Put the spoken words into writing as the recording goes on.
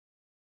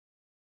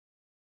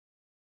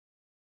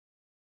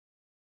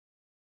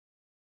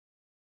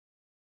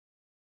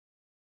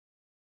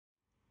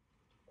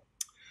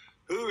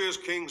Who is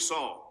King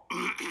Saul?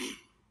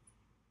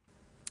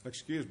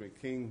 Excuse me,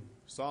 King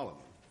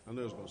Solomon. I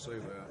knew I was going to say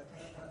that.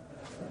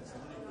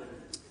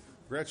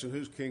 Gretchen,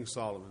 who's King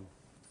Solomon?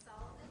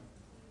 Solomon,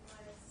 he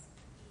was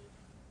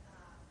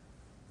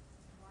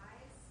the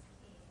wise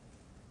king.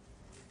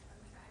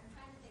 I'm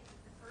trying to think of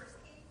the first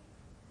king.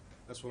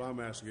 That's what I'm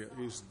asking you.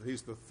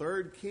 He's the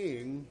third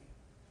king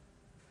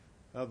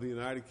of the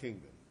United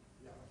Kingdom.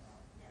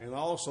 And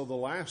also the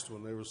last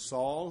one. There was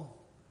Saul,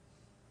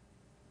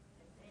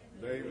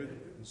 David,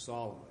 and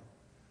Solomon.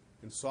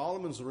 And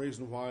Solomon's the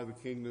reason why the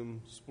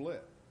kingdom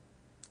split.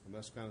 And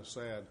that's kind of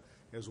sad.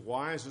 As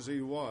wise as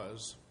he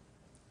was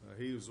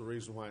the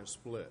reason why it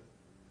split.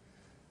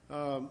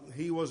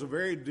 He was a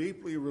very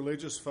deeply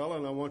religious fellow,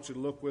 and I want you to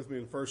look with me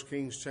in 1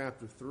 Kings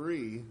chapter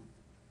 3,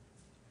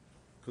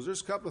 because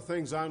there's a couple of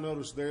things I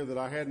noticed there that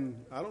I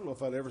don't know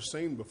if I'd ever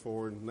seen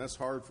before, and that's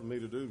hard for me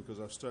to do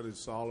because I've studied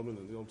Solomon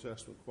and the Old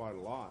Testament quite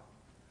a lot.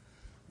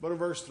 But in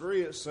verse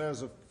 3 it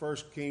says of 1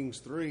 Kings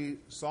 3,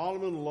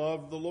 Solomon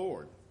loved the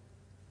Lord,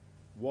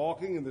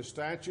 walking in the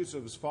statutes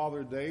of his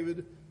father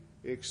David,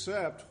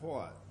 except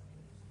what?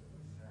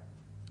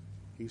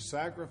 He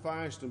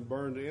sacrificed and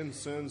burned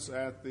incense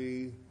at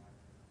the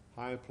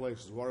high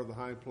places. What are the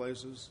high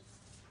places?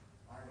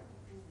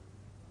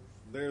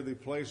 They're the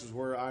places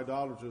where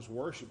idolatrous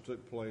worship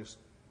took place.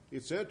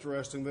 It's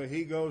interesting that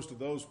he goes to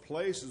those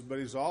places, but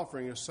he's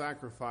offering a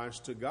sacrifice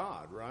to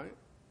God, right?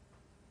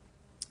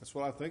 That's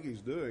what I think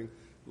he's doing.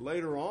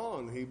 Later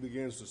on, he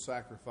begins to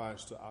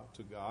sacrifice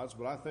to gods,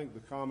 but I think the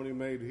comment he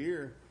made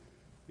here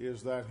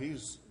is that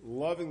he's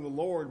loving the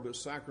Lord but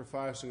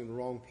sacrificing in the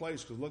wrong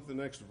place. Because look at the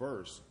next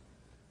verse.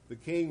 The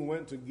king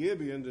went to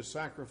Gibeon to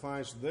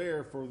sacrifice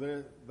there, for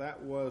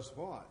that was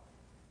what?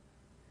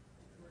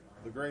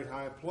 The great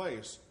high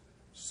place.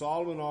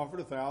 Solomon offered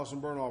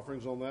 1,000 burnt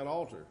offerings on that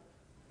altar.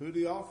 Who did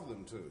he offer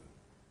them to?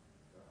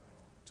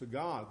 To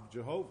God,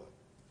 Jehovah.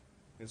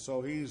 And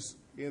so he's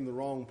in the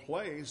wrong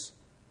place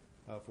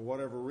for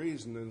whatever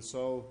reason. And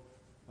so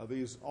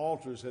these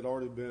altars had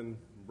already been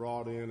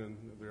brought in, and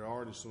there are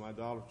already some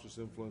idolatrous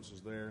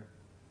influences there.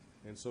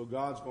 And so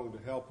God's going to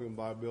help him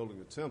by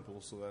building a temple,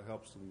 so that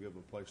helps him give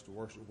him a place to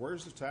worship.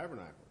 Where's the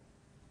tabernacle?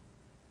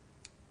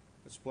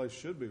 This place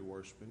should be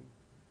worshiping.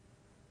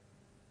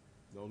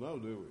 Don't know,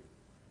 do we?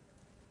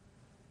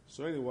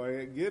 So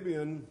anyway, at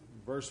Gibeon,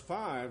 verse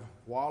 5,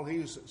 while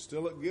he's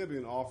still at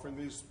Gibeon offering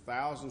these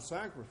 1,000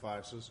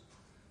 sacrifices,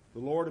 the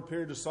Lord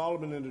appeared to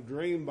Solomon in a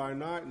dream by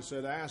night and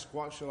said, "Ask,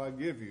 what shall I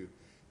give you?"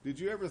 Did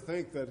you ever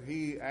think that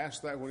he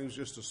asked that when he was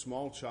just a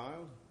small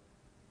child?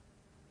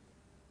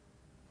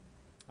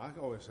 I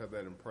always had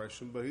that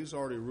impression, but he's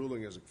already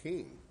ruling as a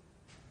king.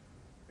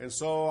 And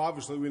so,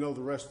 obviously, we know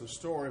the rest of the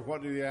story.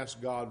 What did he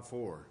ask God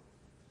for?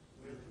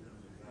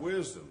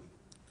 Wisdom.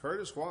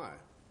 Curtis, why?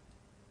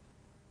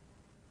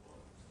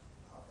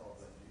 I thought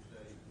that you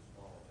said he was a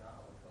small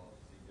child because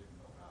he didn't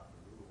know how to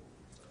rule,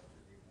 so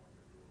he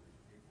wanted to rule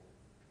his people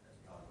as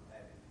God would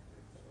have him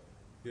to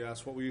do. Yeah,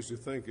 that's what we usually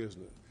think,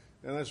 isn't it?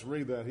 And let's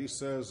read that. He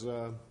says,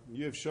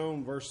 you have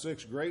shown, verse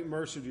 6, great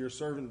mercy to your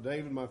servant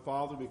David, my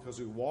father, because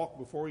he walked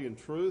before you in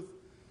truth,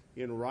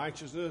 in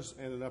righteousness,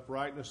 and in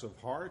uprightness of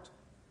heart.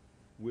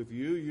 With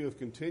you have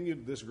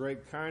continued this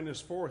great kindness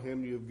for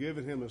him. You have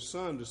given him a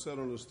son to sit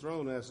on his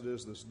throne as it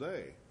is this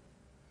day.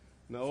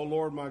 Now, O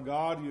Lord my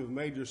God, you have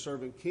made your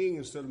servant king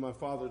instead of my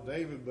father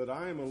David, but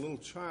I am a little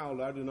child.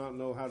 I do not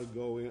know how to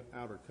go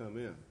out or come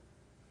in.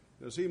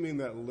 Does he mean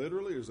that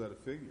literally, or is that a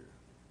figure?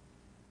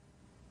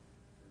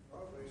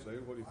 Say,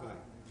 what do you think?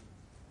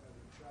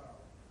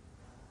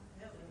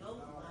 Heaven knows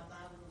my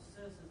Bible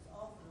says it's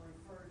often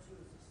referred to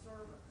as a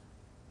servant.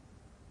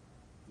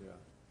 Yeah.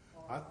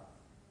 Or an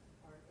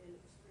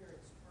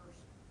inexperienced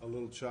person. A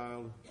little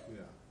child?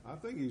 Yeah. I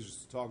think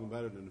he's talking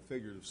about it in a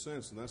figurative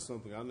sense, and that's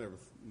something I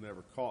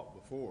never caught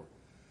before.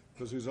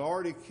 Because he's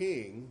already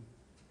king,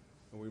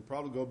 and we can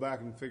probably go back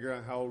and figure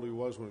out how old he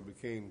was when he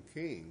became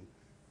king,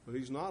 but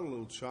he's not a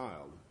little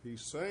child.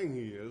 He's saying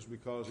he is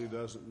because he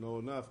doesn't know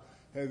enough.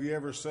 Have you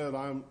ever said,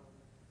 I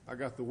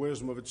got the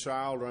wisdom of a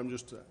child, or I'm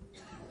just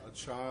a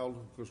child?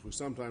 Of course, we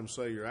sometimes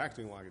say you're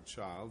acting like a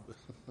child.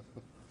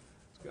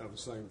 It's kind of the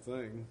same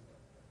thing.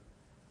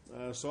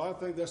 So I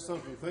think that's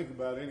something to think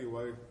about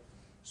anyway.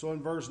 So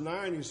in verse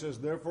 9 he says,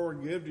 therefore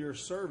give to your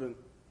servant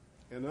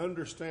an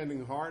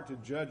understanding heart to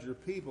judge your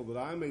people, that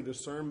I may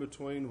discern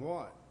between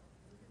what?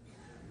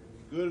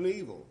 Good and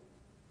evil.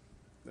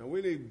 Now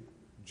we need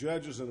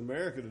judges in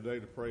America today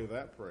to pray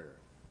that prayer.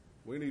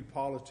 We need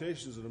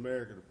politicians in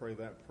America to pray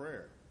that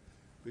prayer,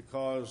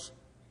 because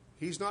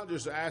he's not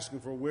just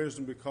asking for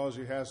wisdom because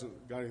he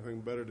hasn't got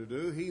anything better to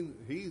do.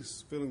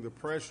 He's feeling the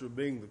pressure of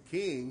being the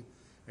king,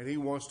 and he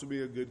wants to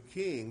be a good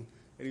king,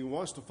 and he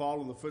wants to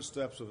follow in the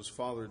footsteps of his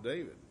father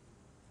David.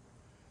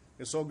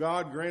 And so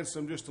God grants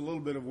him just a little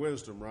bit of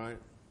wisdom, right?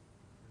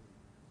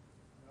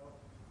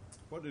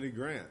 What did he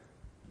grant?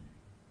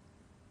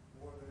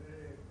 More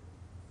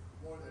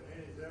than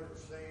any's ever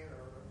seen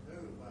or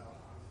knew about.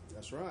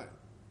 That's right.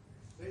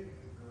 Exceedingly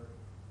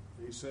great.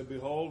 He said,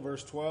 behold,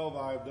 verse 12,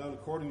 I have done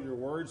according to your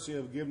words. See, I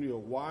have given you a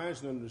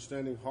wise and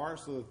understanding heart,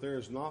 so that there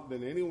has not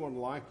been anyone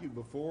like you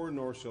before,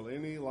 nor shall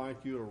any like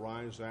you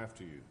arise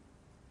after you.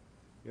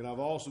 And I've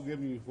also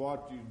given you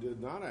what you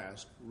did not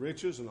ask,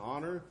 riches and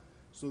honor,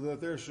 so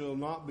that there shall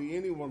not be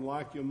anyone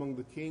like you among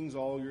the kings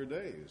all your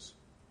days.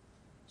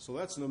 So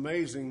that's an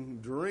amazing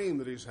dream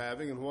that he's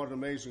having, and what an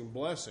amazing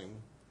blessing.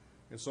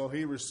 And so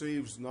he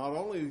receives not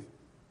only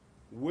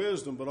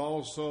wisdom, but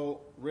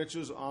also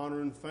riches,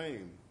 honor, and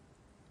fame.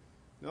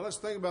 Now let's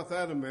think about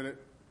that a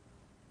minute.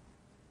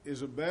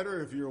 Is it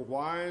better if you're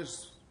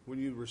wise when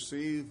you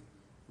receive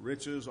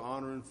riches,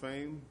 honor, and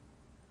fame?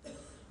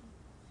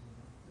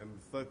 And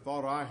the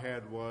thought I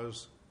had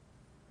was,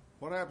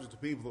 what happens to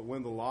people that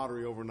win the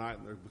lottery overnight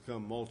and they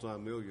become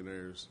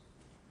multimillionaires?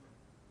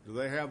 Do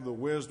they have the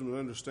wisdom and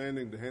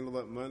understanding to handle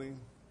that money?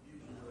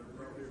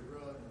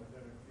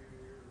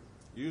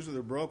 Usually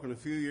they're broke in a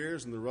few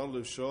years, and the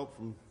relatives show up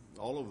from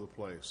all over the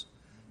place.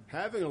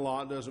 Having a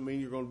lot doesn't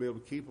mean you're going to be able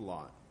to keep a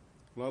lot.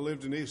 When I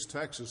lived in East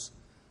Texas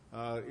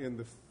in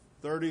the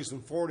 30s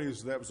and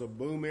 40s, that was a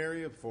boom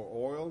area for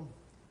oil.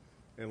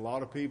 And a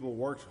lot of people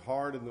worked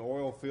hard in the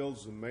oil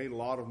fields and made a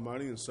lot of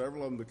money, and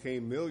several of them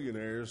became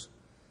millionaires.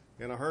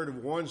 And I heard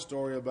of one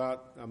story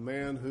about a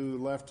man who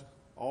left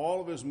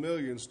all of his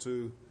millions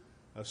to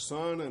a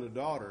son and a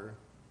daughter,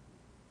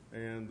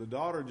 and the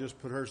daughter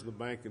just put hers in the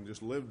bank and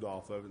just lived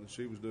off of it, and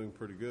she was doing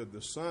pretty good.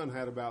 The son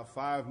had about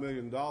 $5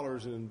 million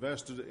and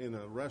invested in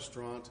a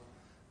restaurant,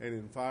 and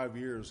in 5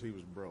 years he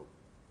was broke.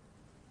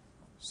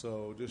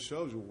 So it just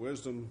shows you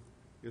wisdom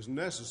is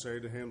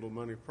necessary to handle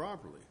money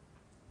properly.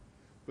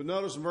 But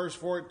notice in verse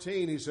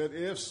 14, he said,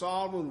 if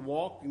Solomon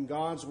walked in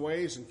God's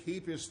ways and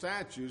keep his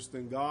statutes,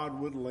 then God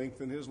would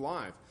lengthen his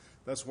life.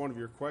 That's one of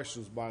your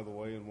questions, by the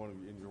way,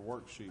 in your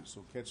worksheet,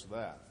 so catch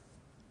that.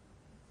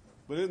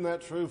 But isn't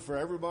that true for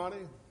everybody?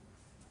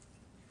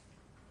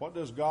 What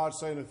does God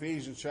say in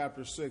Ephesians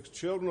chapter 6?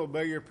 Children,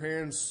 obey your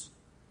parents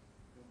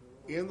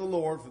in the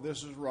Lord, for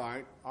this is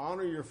right.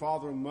 Honor your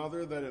father and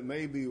mother, that it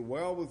may be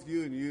well with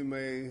you and you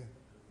may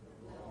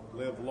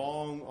live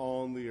long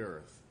on the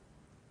earth.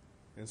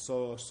 And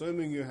so,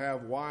 assuming you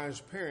have wise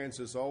parents,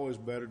 it's always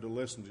better to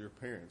listen to your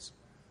parents.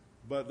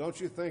 But don't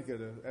you think at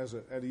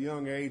a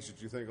young age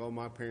that you think, oh,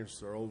 my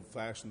parents are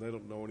old-fashioned, they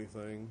don't know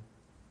anything?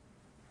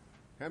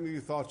 How many of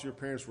you thought your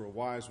parents were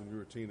wise when you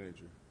were a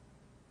teenager?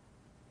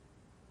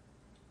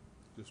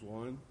 Just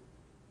one?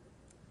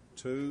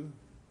 Two?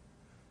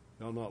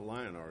 Y'all not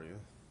lying, are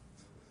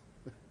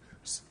you?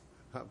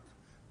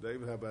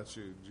 David, how about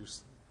you?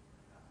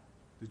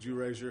 Did you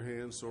raise your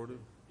hand, sort of?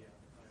 Yeah.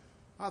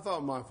 I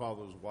thought my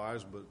father was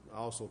wise, but I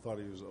also thought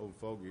he was an old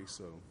fogey,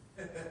 so.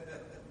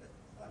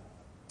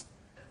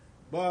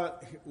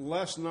 But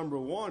lesson number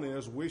one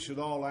is we should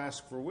all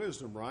ask for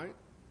wisdom, right?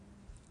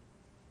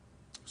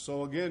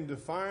 So again,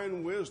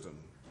 define wisdom.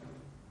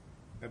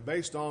 And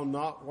based on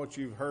not what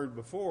you've heard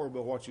before,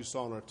 but what you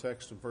saw in our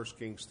text in 1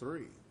 Kings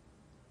 3.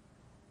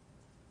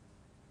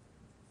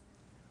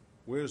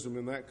 Wisdom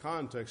in that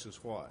context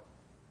is what?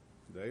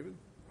 David?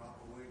 Proper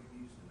way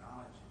to use the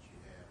knowledge that you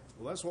have.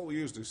 Well, that's what we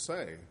usually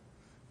say.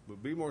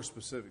 But be more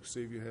specific.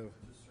 See if you have...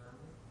 Discernment?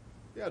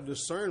 Yeah,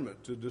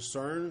 discernment. To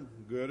discern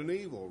good and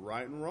evil,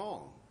 right and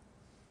wrong.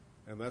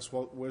 And that's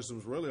what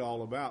wisdom's really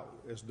all about.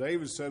 As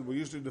David said, we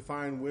usually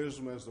define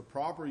wisdom as the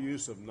proper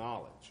use of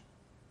knowledge.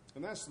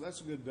 And that's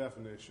a good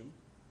definition.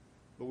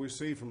 But we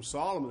see from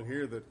Solomon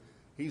here that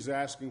he's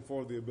asking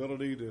for the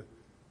ability to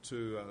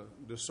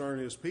discern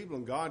his people,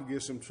 and God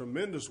gives him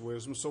tremendous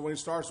wisdom. So when he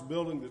starts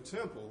building the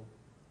temple,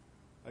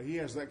 he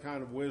has that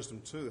kind of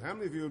wisdom too. How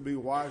many of you would be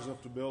wise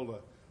enough to build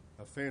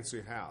a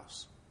fancy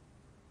house?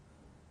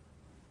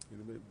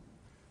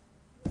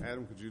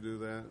 Adam, could you do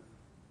that?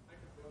 I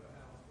could build a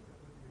house,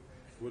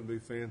 but it Wouldn't be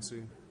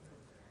fancy.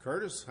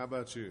 Curtis, how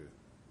about you?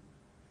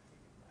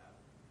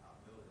 I'll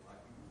build it like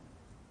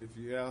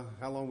you.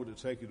 How long would it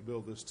take you to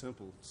build this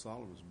temple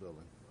Solomon's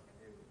building?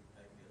 It would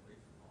take me at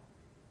least a long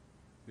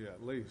time. Yeah,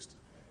 at least.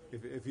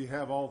 If you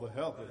have all the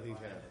help that he If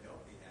I had. had the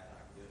help he had,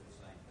 I could do it at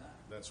the same time.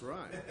 That's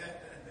right.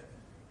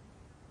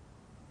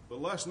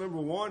 But lesson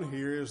number one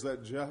here is that,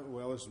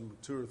 it's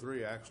two or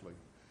three actually.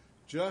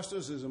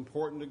 Justice is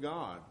important to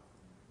God.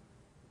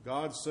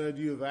 God said,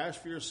 you have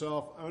asked for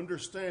yourself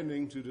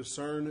understanding to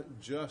discern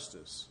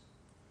justice.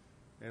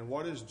 And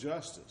what is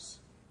justice?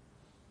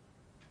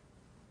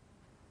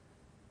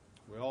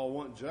 We all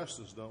want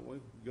justice, don't we?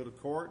 You go to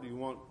court, do you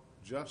want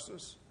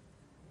justice?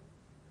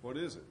 What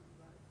is it?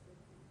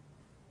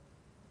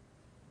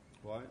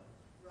 What?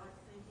 Right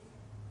thinking.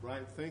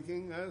 Right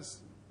thinking? That's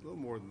a little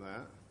more than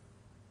that.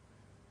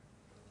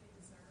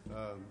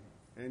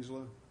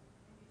 Angela?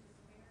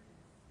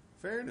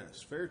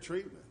 Fairness, fair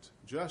treatment,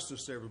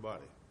 justice to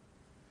everybody.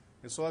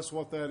 And so that's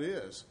what that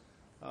is.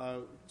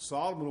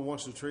 Solomon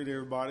wants to treat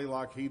everybody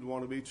like he'd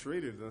want to be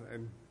treated.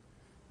 And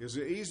is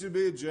it easy to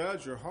be a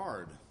judge or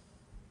hard?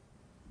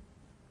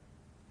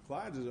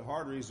 Clyde, is it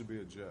hard or easy to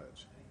be a judge? I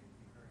think it'd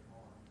be very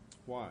hard.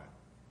 Why?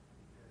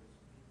 Because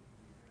people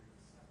would be very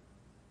deceptive.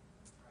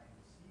 Trying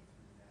to see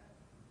through that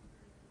would be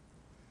very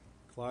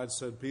difficult. Clyde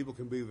said people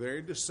can be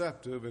very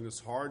deceptive, and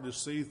it's hard to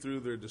see through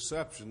their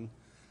deception.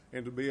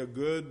 And to be a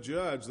good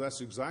judge,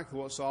 that's exactly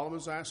what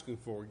Solomon's asking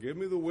for. Give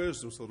me the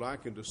wisdom so that I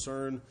can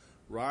discern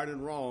right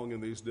and wrong in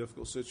these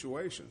difficult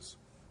situations.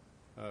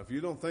 If you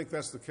don't think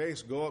that's the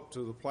case, go up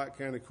to the Platte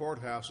County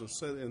Courthouse and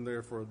sit in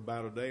there for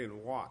about a day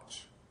and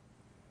watch.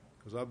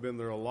 Because I've been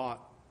there a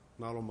lot,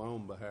 not on my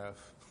own behalf.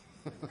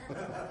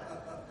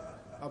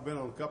 I've been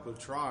on a couple of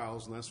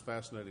trials, and that's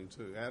fascinating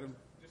too. Adam?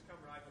 Just come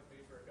ride with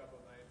me for a couple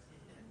of nights.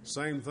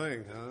 Same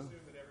thing, huh? Assume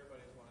that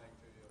everybody's lying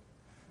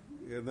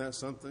to you. Isn't that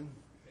something?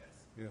 Yes.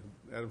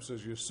 Yeah. Adam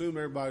says you assume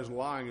everybody's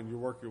lying and you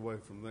work your way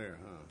from there,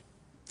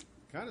 huh?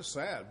 Kind of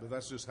sad, but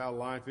that's just how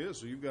life is,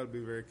 so you've got to be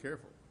very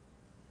careful.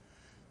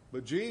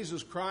 But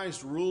Jesus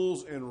Christ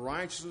rules in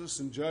righteousness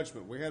and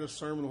judgment. We had a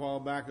sermon a while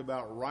back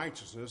about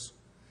righteousness.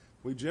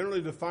 We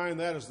generally define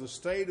that as the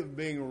state of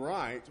being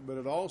right, but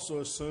it also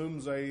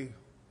assumes a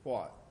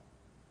what?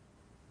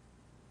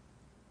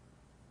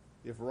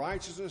 If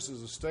righteousness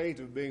is a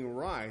state of being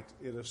right,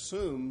 it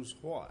assumes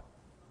what?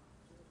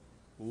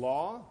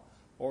 Law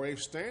or a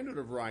standard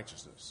of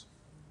righteousness.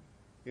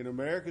 In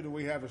America, do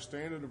we have a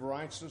standard of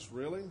righteousness,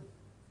 really?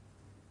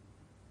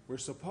 We're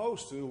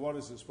supposed to. What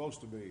is it supposed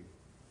to be?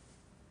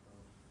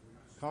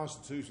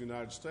 Constitution of the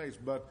United States.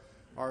 But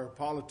our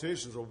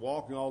politicians are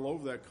walking all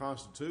over that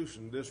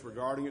Constitution,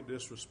 disregarding it,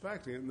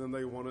 disrespecting it, and then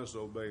they want us to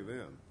obey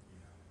them.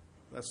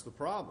 That's the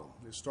problem.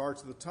 It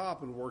starts at the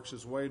top and works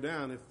its way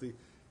down.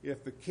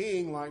 If the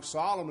king, like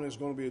Solomon, is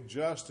going to be a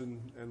just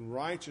and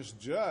righteous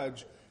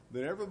judge,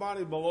 then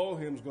everybody below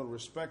him is going to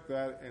respect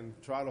that and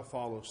try to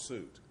follow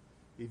suit.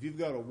 If you've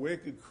got a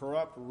wicked,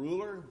 corrupt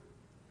ruler,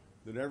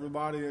 then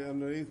everybody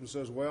underneath him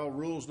says, well,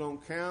 rules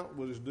don't count.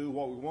 We'll just do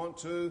what we want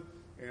to,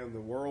 and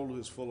the world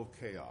is full of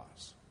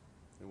chaos.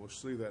 And we'll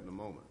see that in a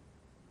moment.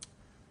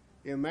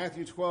 In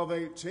Matthew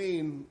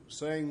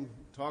 12:18,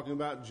 talking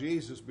about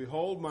Jesus,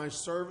 behold my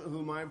servant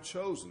whom I have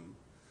chosen,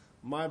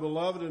 my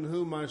beloved in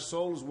whom my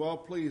soul is well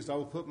pleased. I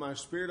will put my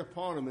spirit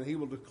upon him, and he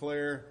will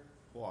declare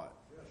what?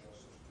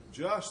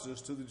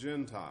 Justice to the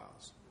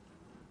Gentiles.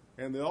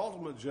 And the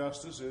ultimate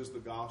justice is the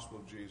gospel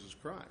of Jesus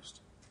Christ.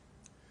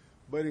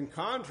 But in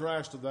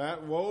contrast to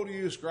that, woe to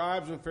you,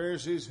 scribes and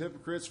Pharisees,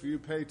 hypocrites, for you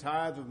pay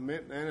tithes of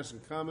mint and anise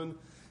and cumin,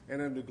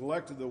 and have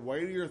neglected the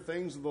weightier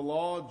things of the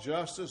law,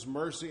 justice,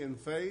 mercy, and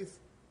faith.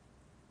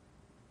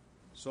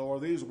 So are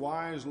these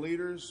wise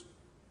leaders,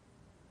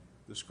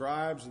 the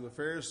scribes and the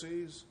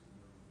Pharisees?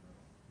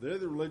 They're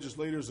the religious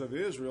leaders of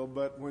Israel,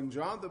 but when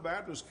John the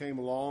Baptist came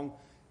along,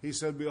 he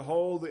said,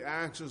 behold, the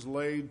axe is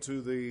laid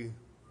to the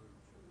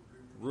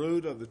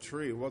root of the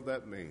tree. What'd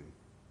that mean?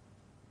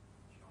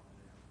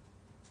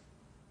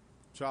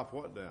 Chop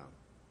what down?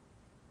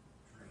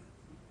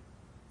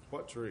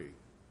 What tree?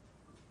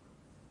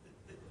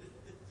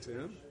 Tim?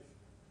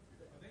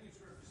 I think it's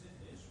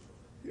representing Israel.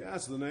 Yeah,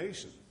 it's the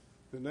nation.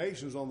 The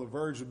nation's on the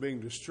verge of being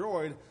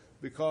destroyed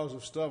because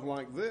of stuff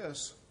like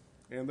this,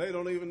 and they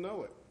don't even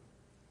know it.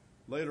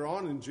 Later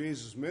on in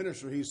Jesus'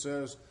 ministry, he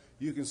says,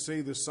 you can see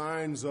the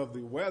signs of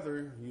the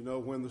weather, you know,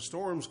 when the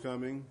storm's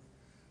coming,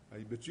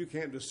 but you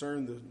can't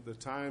discern the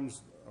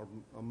times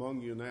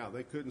among you now.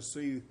 They couldn't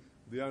see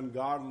the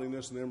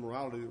ungodliness and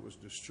immorality that was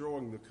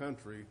destroying the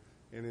country,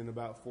 and in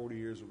about 40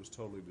 years it was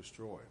totally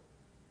destroyed.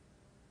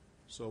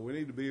 So we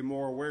need to be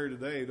more aware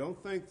today.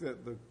 Don't think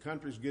that the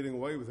country's getting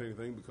away with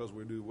anything because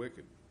we do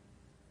wicked.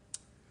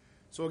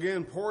 So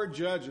again, poor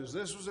judges.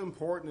 This was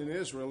important in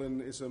Israel,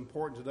 and it's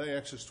important today.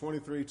 Exodus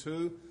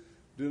 23:2.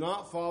 Do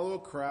not follow a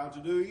crowd to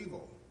do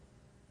evil.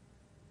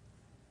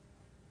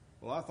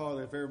 Well, I thought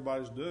if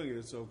everybody's doing it,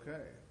 it's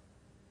okay.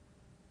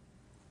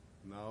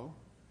 No.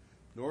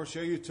 Nor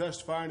shall you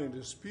testify in a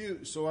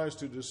dispute so as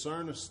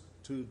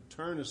to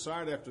turn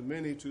aside after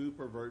many to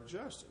pervert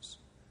justice.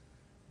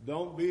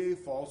 Don't be a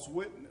false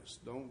witness.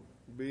 Don't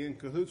be in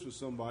cahoots with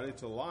somebody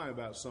to lie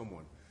about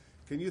someone.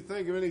 Can you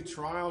think of any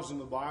trials in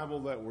the Bible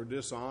that were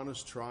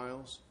dishonest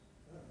trials?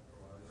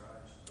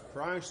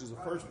 Christ is the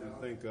first one to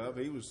think of.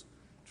 He was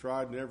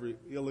tried in every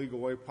illegal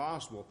way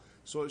possible.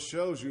 So it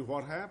shows you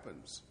what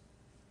happens.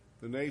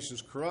 The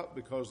nation's corrupt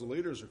because the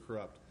leaders are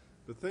corrupt.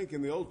 But think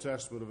in the Old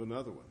Testament of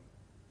another one.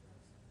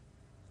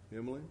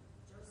 Emily?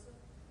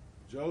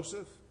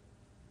 Joseph?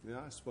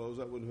 Yeah, I suppose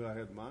that wasn't who I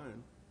had in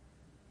mind.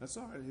 That's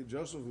all right.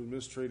 Joseph was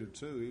mistreated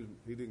too.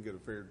 He didn't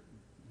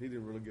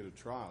really get a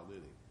trial,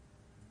 did he?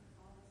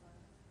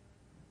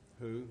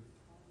 Who?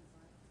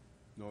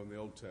 No, in the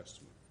Old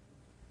Testament.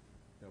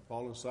 Yeah,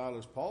 Paul and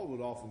Silas. Paul would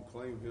often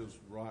claim his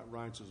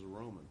rights as a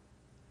Roman.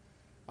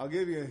 I'll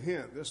give you a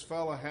hint. This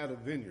fellow had a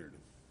vineyard,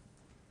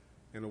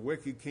 and a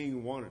wicked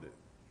king wanted it.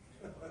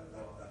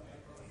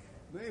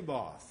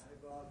 Naboth.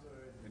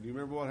 And do you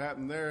remember what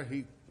happened there?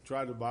 He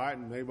tried to buy it,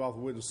 and Naboth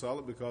wouldn't sell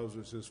it because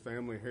it's his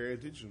family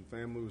heritage, and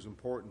family was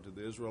important to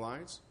the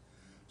Israelites.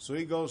 So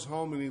he goes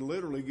home, and he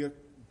literally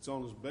gets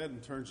on his bed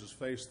and turns his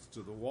face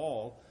to the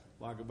wall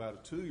like about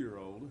a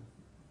 2-year-old.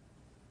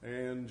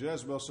 And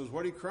Jezebel says,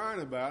 what are you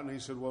crying about? And he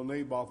said, well,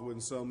 Naboth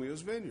wouldn't sell me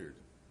his vineyard.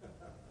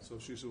 So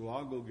she said, well,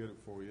 I'll go get it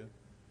for you.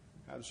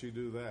 How did she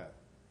do that?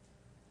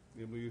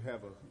 You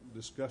have a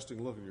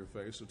disgusting look on your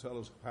face, so tell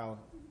us how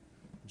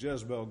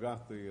Jezebel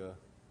got the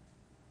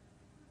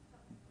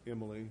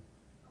Emily.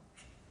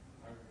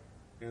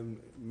 And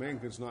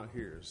Mankin's not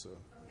here, so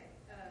Okay,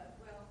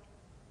 well,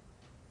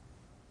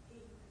 he,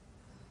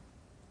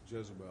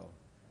 Jezebel.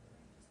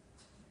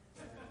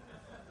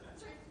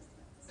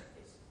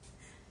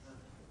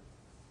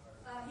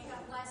 he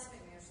got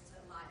blasphemers to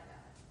lie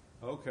about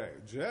it. Okay,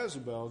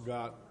 Jezebel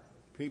got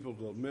people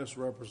to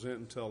misrepresent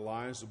and tell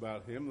lies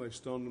about him. They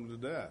stoned him to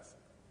death.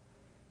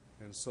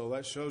 And so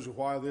that shows you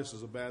why this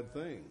is a bad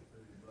thing.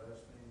 Did he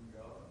blaspheme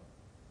God?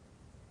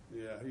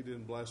 Yeah, he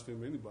didn't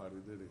blaspheme anybody,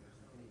 did he?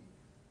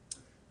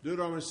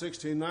 Deuteronomy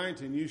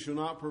 16:19, you shall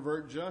not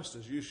pervert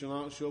justice. You shall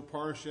not show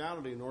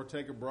partiality, nor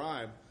take a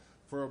bribe.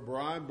 For a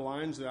bribe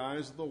blinds the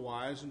eyes of the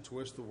wise and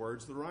twists the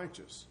words of the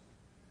righteous.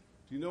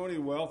 Do you know any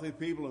wealthy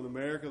people in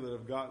America that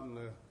have gotten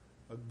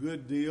a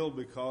good deal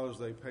because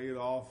they paid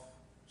off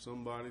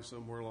somebody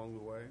somewhere along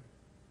the way?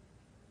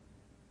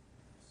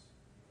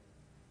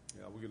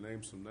 Yeah, we can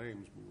name some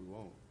names, but we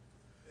won't.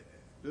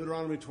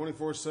 Deuteronomy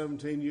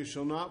 24:17, you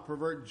shall not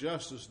pervert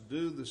justice,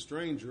 due the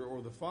stranger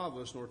or the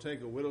fatherless, nor take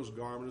a widow's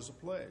garment as a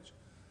pledge.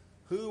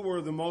 Who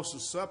were the most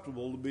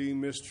susceptible to being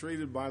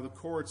mistreated by the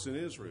courts in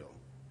Israel?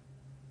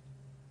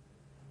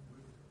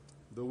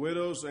 The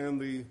widows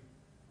and the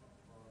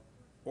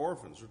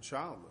orphans or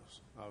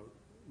childless.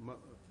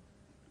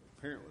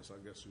 Parentless,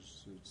 I guess you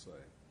should say.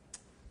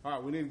 All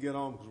right, we need to get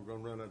on because we're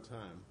going to run out of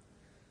time.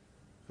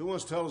 Who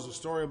wants to tell us a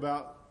story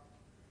about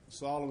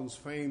Solomon's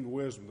famed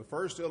wisdom? The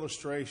first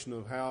illustration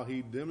of how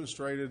he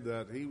demonstrated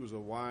that he was a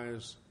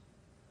wise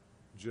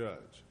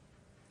judge.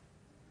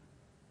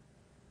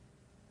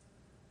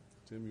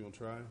 Tim, you want to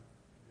try?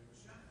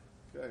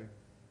 Okay. Okay,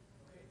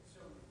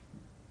 so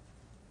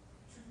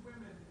two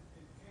women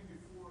came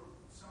before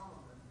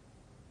Solomon,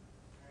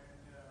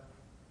 and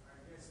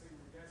I guess they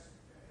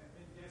had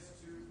been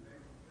destitute. They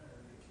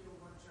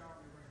killed one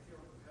child. They were going to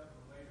kill the other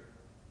later.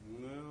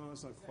 No,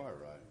 that's not quite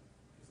right.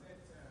 Is that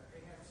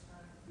Ahab's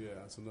time? Yeah,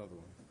 that's another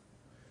one.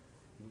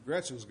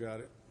 Gretchen's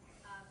got it.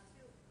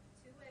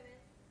 Two women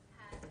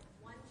had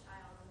one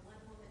child, and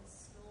one woman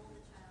stole the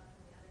child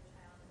from the other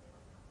child, and they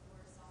went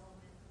before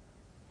Solomon.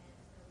 And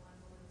the one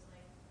woman was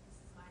like, "This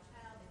is my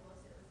child." They both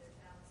said it was their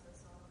child, so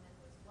Solomon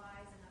was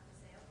wise enough to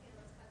say, "Okay,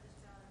 let's cut this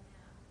child in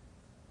half."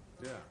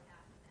 Yeah.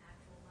 The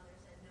actual mother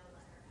said, "No,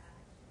 let her have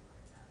it. She didn't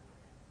want her child to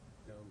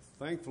be dead."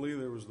 Thankfully,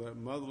 there was that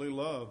motherly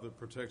love that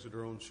protected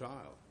her own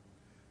child.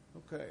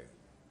 Okay.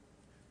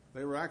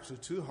 They were actually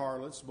two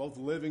harlots, both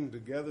living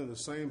together in the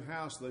same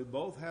house. They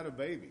both had a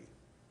baby.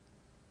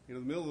 In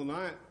the middle of the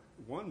night,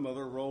 one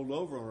mother rolled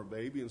over on her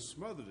baby and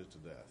smothered it to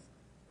death.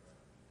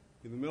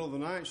 In the middle of the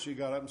night, she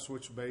got up and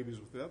switched babies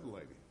with the other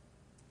lady.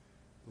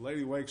 The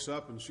lady wakes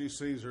up and she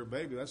sees her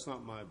baby. That's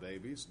not my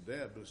baby. It's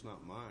dead, but it's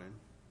not mine.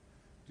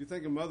 Do you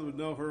think a mother would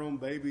know her own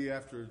baby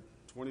after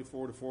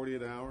 24 to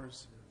 48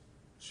 hours?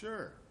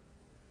 Sure.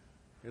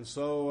 And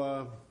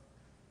so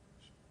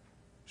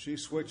she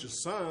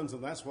switches sons,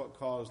 and that's what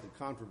caused the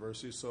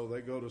controversy. So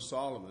they go to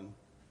Solomon,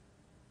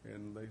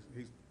 and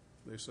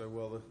they say,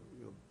 well,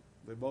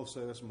 they both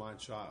say that's my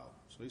child.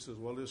 So he says,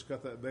 well, just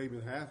cut that baby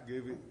in half,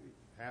 give it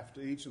half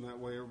to each, and that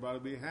way everybody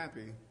will be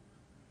happy.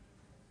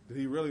 Did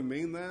he really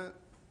mean that?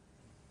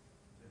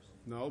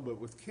 No, but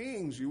with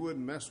kings, you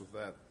wouldn't mess with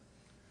that.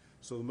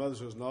 So the mother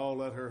says, no,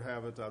 let her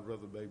have it. I'd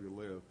rather the baby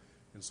live.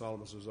 And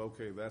Solomon says,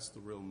 okay, that's the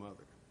real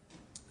mother.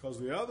 Because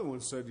the other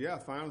one said, yeah,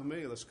 fine with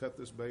me. Let's cut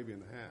this baby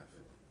in half.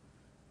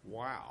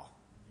 Wow.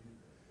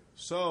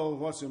 So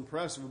what's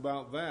impressive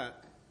about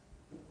that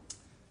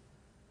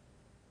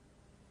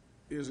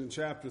is in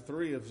chapter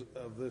 3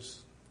 of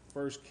this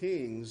First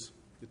Kings,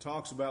 it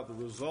talks about the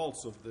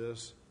results of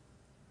this.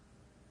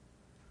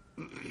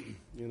 And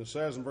it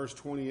says in verse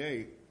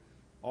 28,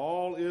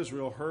 all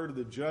Israel heard of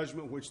the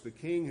judgment which the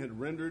king had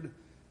rendered,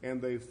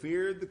 and they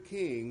feared the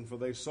king, for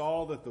they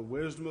saw that the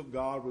wisdom of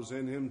God was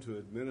in him to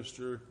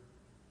administer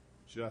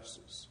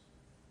justice.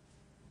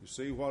 You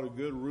see what a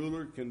good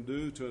ruler can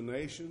do to a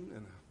nation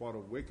and what a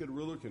wicked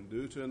ruler can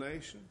do to a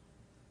nation?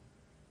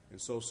 And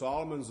so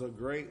Solomon's a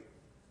great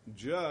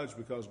judge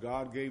because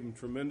God gave him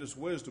tremendous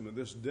wisdom, and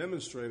this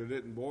demonstrated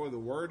it, and boy, the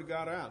word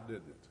got out,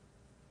 didn't it?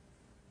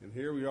 And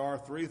here we are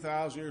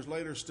 3,000 years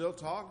later still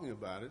talking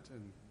about it,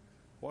 and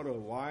what a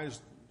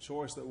wise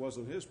choice that was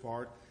on his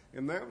part.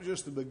 And that was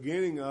just the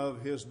beginning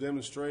of his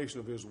demonstration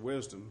of his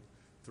wisdom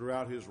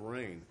throughout his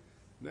reign.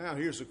 Now,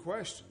 here's the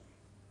question.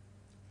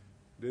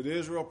 Did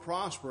Israel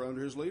prosper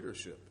under his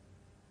leadership?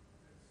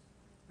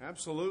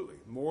 Absolutely,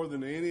 more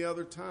than any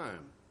other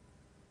time.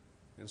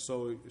 And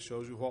so it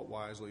shows you what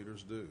wise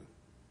leaders do.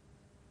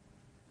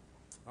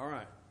 All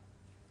right.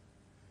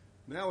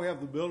 Now we have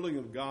the building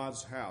of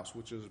God's house,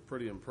 which is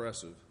pretty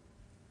impressive.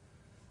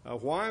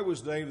 Why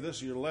was David, this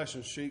is your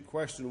lesson sheet,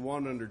 question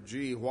 1 under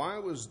G, why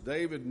was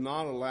David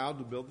not allowed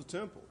to build the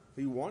temple?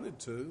 He wanted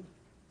to.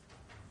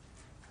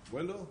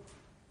 Wendell?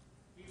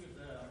 He was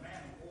a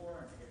man of war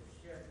and had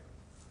shed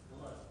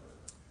blood.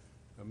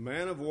 A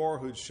man of war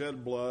who'd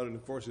shed blood, and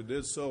of course he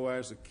did so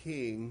as a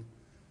king.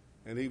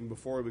 and even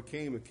before he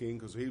became a king,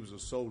 because he was a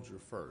soldier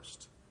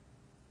first.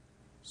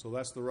 So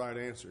that's the right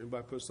answer.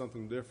 Anybody put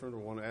something different or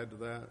want to add to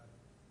that?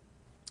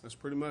 That's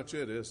pretty much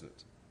it, isn't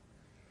it?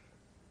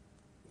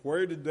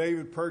 Where did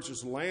David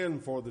purchase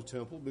land for the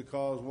temple?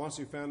 Because once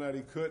he found out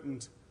he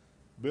couldn't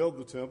build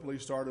the temple, he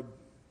started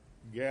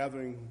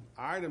gathering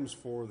items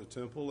for the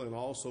temple and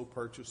also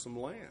purchased some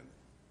land.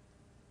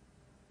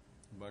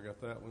 Anybody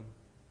got that one?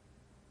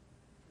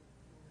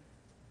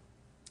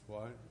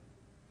 Why?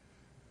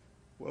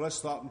 Well, let's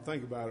stop and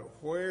think about it.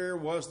 Where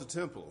was the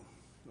temple?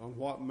 On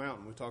what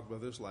mountain? We talked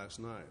about this last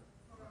night.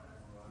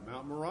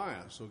 Mount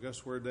Moriah. So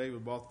guess where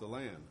David bought the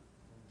land?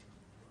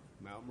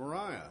 Mount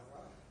Moriah.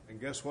 And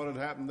guess what had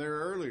happened there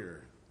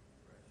earlier?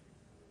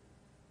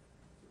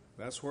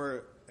 That's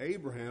where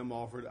Abraham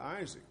offered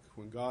Isaac.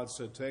 When God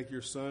said, take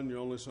your son, your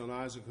only son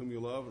Isaac, whom you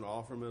love, and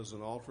offer him as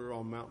an altar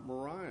on Mount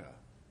Moriah.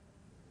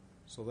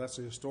 So that's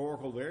a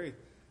historical, very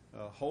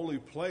holy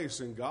place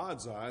in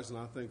God's eyes, and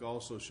I think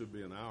also should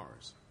be in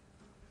ours.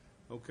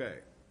 Okay.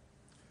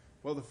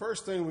 Well, the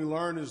first thing we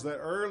learn is that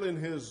early in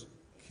his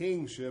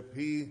kingship,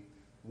 he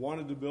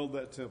wanted to build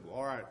that temple.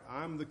 All right,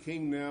 I'm the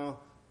king now.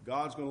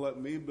 God's going to let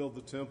me build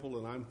the temple,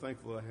 and I'm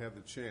thankful that I have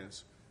the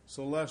chance.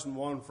 So lesson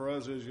one for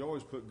us is you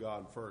always put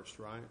God first,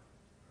 right?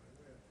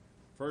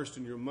 First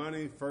in your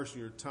money, first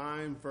in your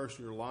time, first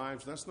in your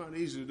lives. That's not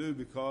easy to do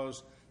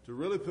because to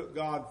really put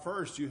God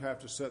first, you have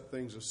to set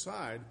things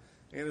aside.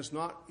 And it's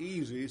not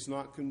easy, it's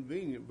not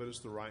convenient, but it's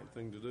the right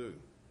thing to do.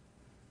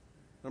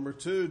 Number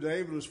two,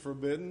 David was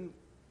forbidden,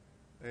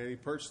 and he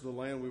purchased the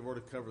land. We've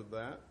already covered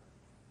that.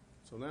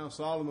 So now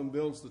Solomon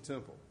builds the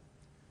temple.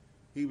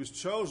 He was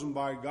chosen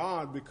by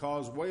God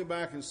because way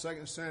back in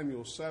 2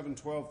 Samuel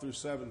 7:12 through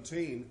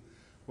 17,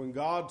 when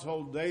God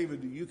told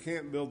David, you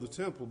can't build the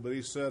temple, but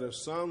he said, a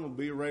son will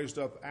be raised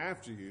up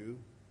after you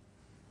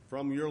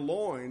from your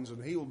loins,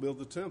 and he will build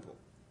the temple.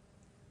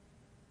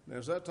 Now,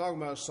 is that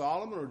talking about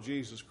Solomon or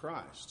Jesus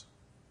Christ?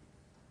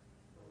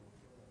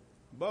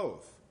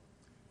 Both.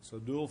 So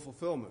dual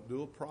fulfillment,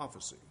 dual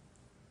prophecy.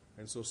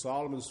 And so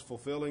Solomon's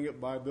fulfilling it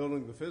by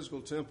building the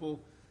physical temple,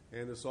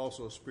 and it's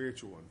also a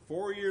spiritual one.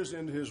 4 years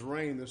into his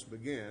reign, this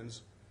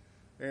begins,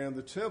 and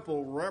the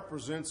temple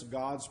represents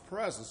God's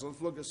presence.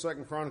 Let's look at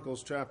 2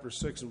 Chronicles chapter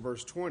 6 and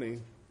verse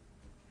 20.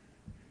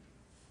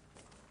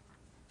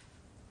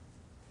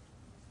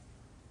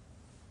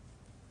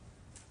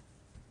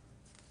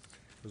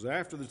 Because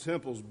after the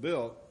temple's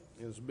built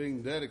and it's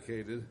being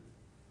dedicated,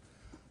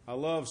 I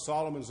love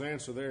Solomon's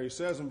answer there. He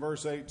says in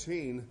verse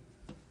 18,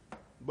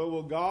 but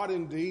will God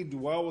indeed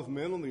dwell with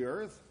men on the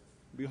earth?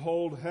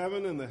 Behold,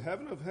 heaven and the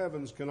heaven of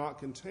heavens cannot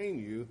contain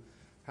you,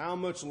 how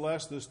much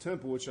less this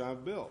temple which I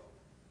have built.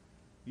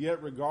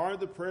 Yet regard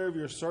the prayer of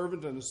your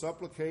servant and the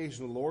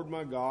supplication of the Lord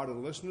my God,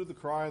 and listen to the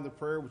cry and the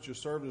prayer which your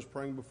servant is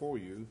praying before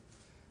you,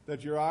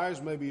 that your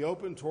eyes may be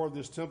open toward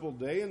this temple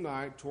day and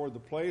night, toward the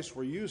place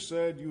where you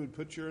said you would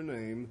put your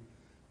name,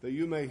 that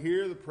you may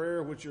hear the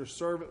prayer which your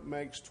servant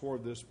makes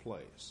toward this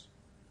place.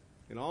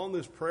 And on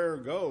this prayer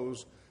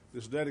goes,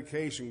 this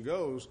dedication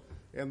goes,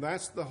 and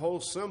that's the whole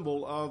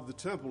symbol of the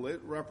temple. It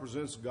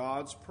represents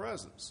God's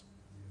presence.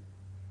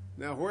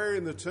 Now, where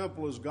in the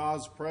temple is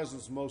God's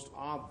presence most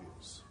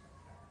obvious?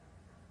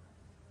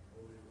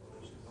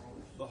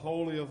 The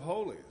Holy of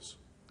Holies.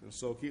 And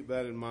so keep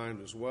that in mind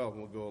as well, and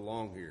we'll go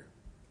along here.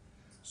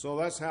 So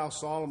that's how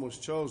Solomon was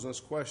chosen. That's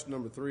question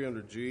number 3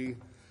 under G.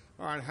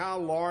 All right, how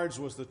large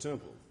was the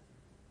temple?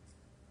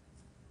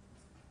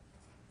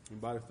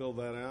 Anybody fill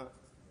that out?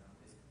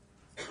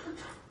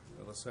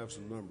 Well, let's have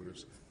some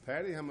numbers.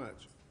 Patty, how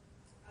much?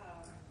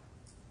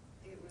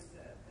 It was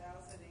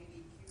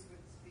 1,080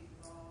 cubits feet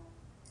long,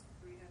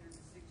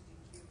 360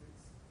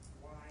 cubits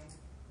wide, and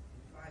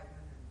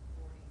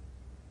 540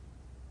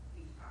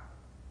 feet high.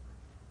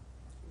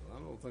 Well, I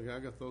don't think I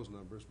got those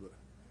numbers, but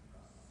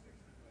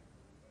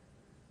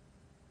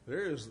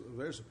there's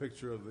a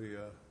picture of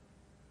the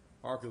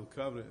Ark of the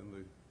Covenant and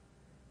the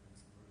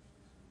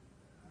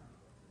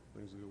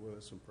things that go with it.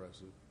 It's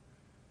impressive.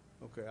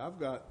 Okay, I've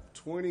got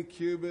 20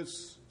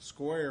 cubits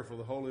square for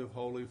the Holy of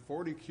Holies,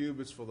 40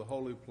 cubits for the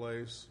holy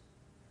place.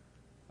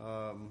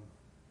 And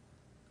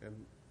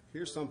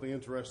here's something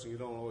interesting you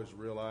don't always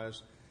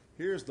realize.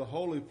 Here's the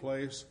holy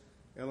place,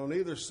 and on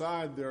either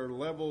side there are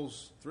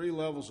levels, 3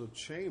 levels of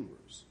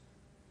chambers.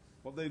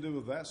 What do they do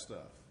with that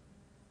stuff?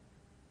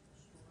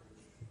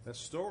 That's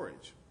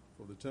storage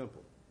for the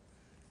temple.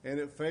 And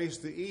it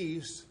faced the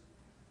east,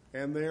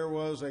 and there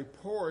was a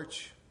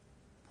portico,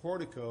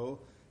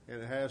 and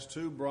it has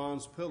 2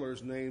 bronze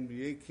pillars named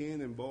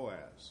Yakin and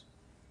Boaz.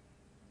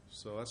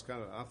 So that's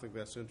I think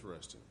that's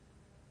interesting.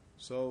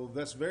 So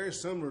that's very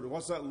similar to,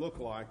 what's that look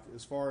like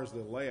as far as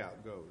the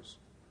layout goes?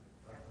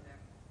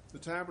 The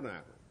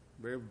tabernacle.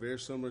 Very, very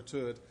similar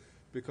to it,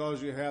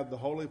 because you have the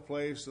holy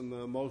place and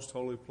the most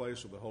holy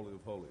place, or the Holy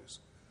of Holies.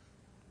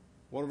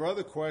 One of our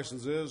other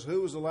questions is,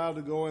 who was allowed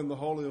to go in the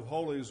Holy of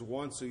Holies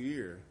once a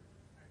year?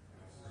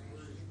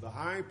 The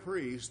high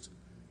priest.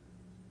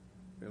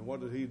 And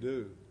what did he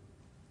do?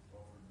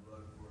 Offered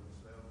blood for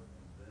himself and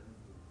then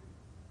for the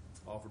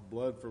people. Offered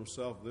blood for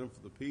himself, then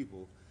for the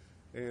people.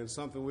 And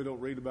something we don't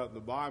read about in the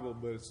Bible,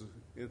 but it's an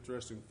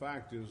interesting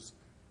fact, is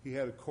he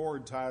had a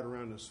cord tied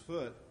around his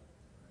foot,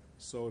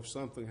 so if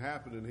something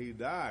happened and he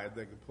died,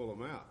 they could pull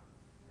him out.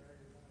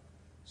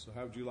 So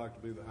how would you like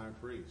to be the high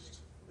priest?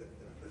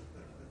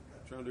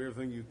 Trying to do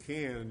everything you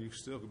can, and you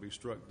still could be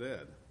struck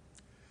dead.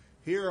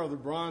 Here are the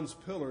bronze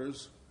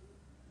pillars.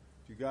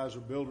 If you guys are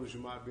builders, you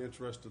might be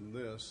interested in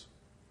this.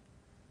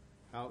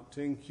 Out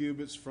 10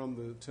 cubits from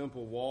the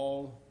temple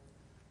wall.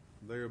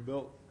 They are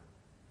built.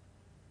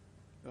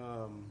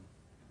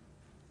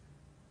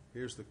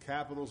 Here's the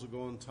capitals that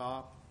go on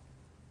top.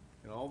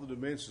 And all the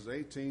dimensions,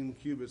 18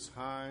 cubits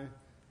high,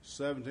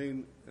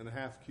 17 and a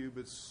half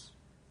cubits,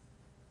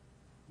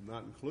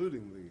 not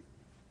including the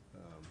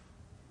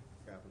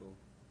capital.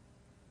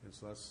 And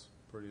so that's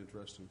pretty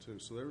interesting too.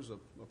 So there was a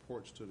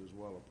porch to it as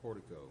well, a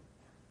portico.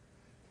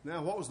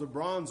 Now, what was the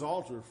bronze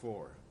altar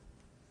for?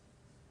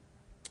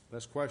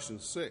 That's question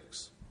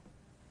 6.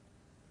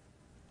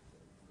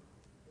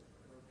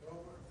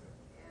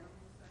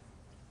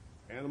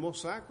 Animal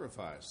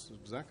sacrifice.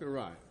 Exactly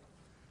right.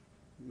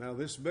 Now,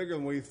 this is bigger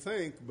than we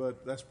think,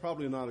 but that's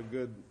probably not a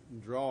good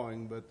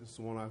drawing, but it's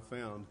the one I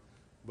found.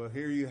 But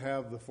here you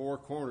have the 4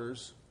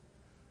 corners,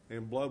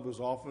 and blood was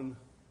often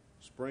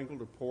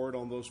sprinkled or poured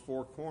on those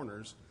 4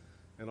 corners,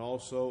 and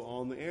also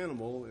on the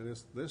animal. And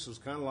this is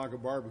kind of like a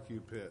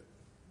barbecue pit,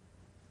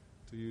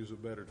 to use a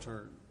better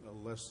term,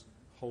 a less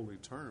holy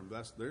term.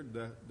 They're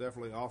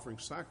definitely offering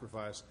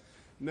sacrifice.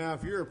 Now,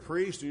 if you're a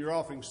priest and you're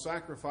offering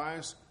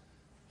sacrifice,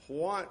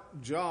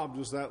 what job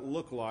does that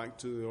look like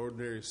to the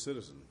ordinary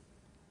citizen?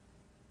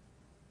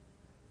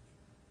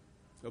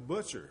 A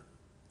butcher.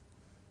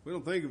 We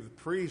don't think of the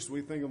priest,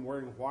 we think of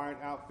wearing white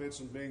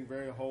outfits and being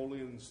very holy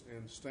and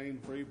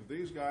stain-free, but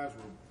these guys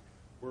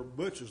were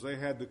butchers. They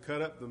had to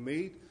cut up the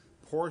meat,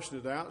 portion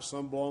it out.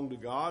 Some belonged to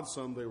God,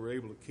 some they were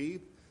able to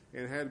keep,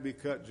 and it had to be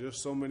cut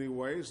just so many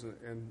ways.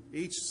 And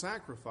each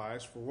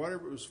sacrifice, for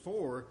whatever it was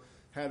for,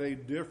 had a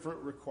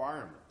different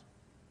requirement.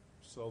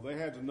 So they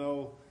had to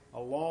know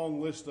a long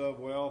list of,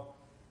 well,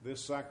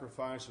 this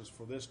sacrifice is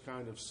for this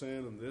kind of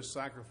sin, and this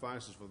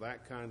sacrifice is for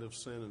that kind of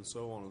sin, and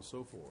so on and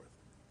so forth.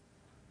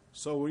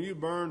 So when you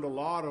burned a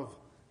lot of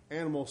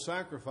animal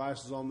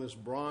sacrifices on this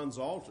bronze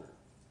altar,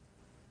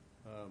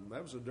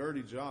 that was a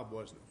dirty job,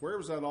 wasn't it? Where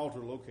was that altar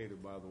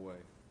located, by the way?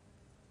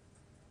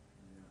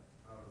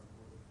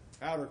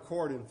 Outer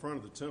court in front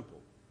of the temple.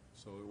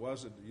 So it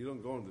wasn't, you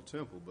don't go into the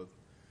temple, but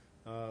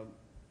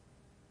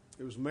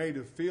it was made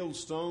of field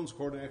stones,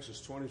 according to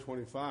Exodus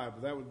 20:25,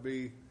 but that would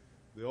be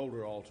the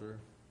older altar.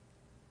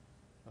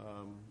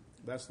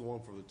 That's the one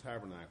for the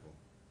tabernacle.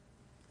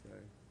 Okay.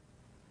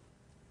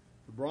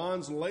 The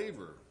bronze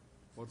laver.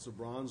 What's a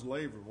bronze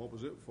laver? What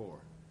was it for?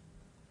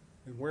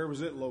 And where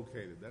was it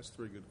located? That's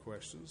 3 good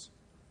questions.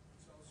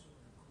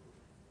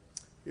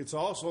 It's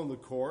also in the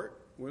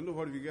court. Wendell,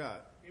 what have you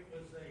got? It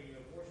was a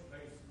wash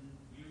basin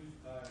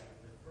used by the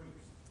priest.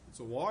 It's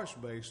a wash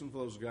basin for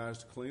those guys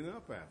to clean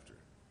up after.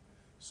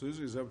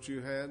 Susie, is that what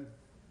you had?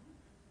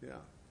 Yeah.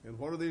 And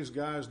what are these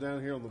guys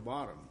down here on the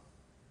bottom?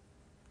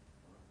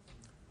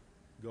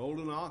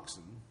 Golden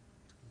oxen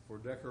for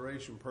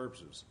decoration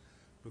purposes.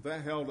 But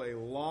that held a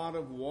lot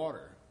of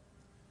water,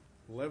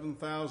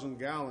 11,000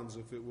 gallons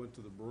if it went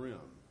to the brim.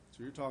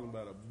 So you're talking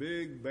about a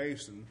big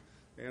basin,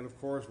 and of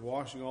course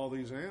washing all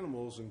these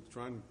animals and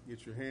trying to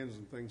get your hands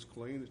and things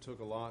clean. It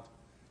took a lot.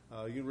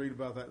 You can read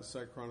about that in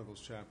 2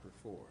 Chronicles chapter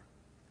 4.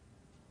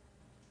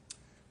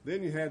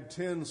 Then you had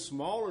 10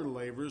 smaller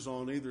lavers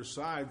on either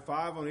side,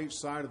 5 on each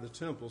side of the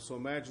temple. So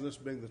imagine this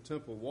being the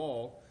temple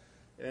wall.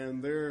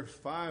 And there are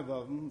 5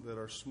 of them that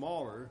are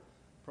smaller,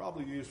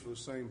 probably used for the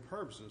same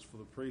purposes, for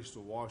the priest to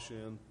wash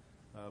in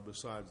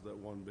besides that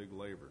one big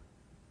laver.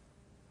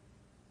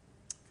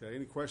 Okay,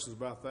 any questions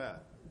about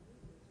that?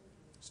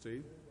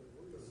 Steve?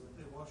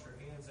 They wash their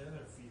hands and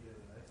their feet in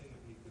it. I think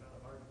it'd be kind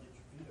of hard to get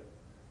your feet up.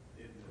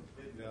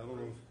 Yeah, I don't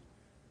know.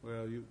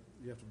 Well, you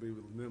have to be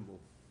nimble.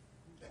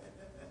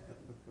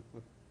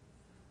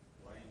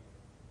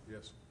 Wayne,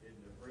 Yes.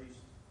 didn't the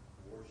priests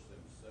wash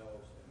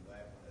themselves in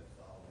that one at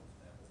Solomon's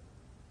temple?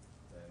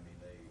 I mean,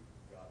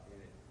 they got in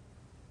it.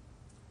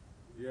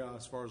 Yeah,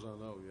 as far as I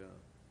know, yeah.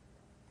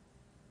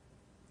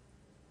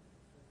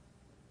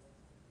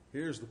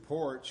 Here's the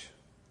porch.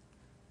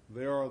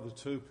 There are the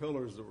 2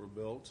 pillars that were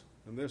built.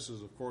 And this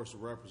is, of course, a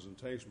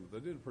representation, but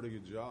they did a pretty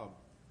good job.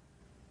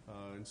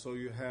 And so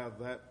you have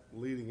that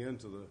leading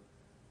into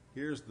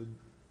here's the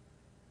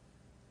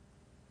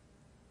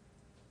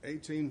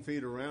 18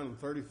 feet around and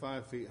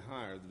 35 feet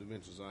higher, the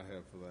dimensions I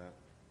have for that.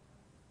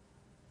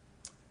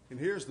 And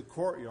here's the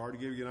courtyard to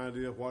give you an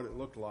idea of what it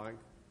looked like.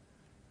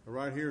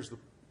 Right here's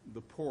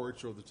the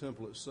porch or the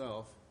temple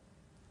itself.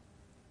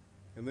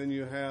 And then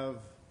you have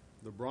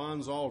the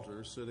bronze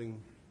altar sitting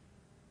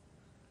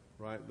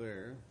right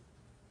there.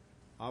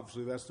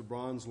 Obviously, that's the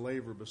bronze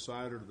laver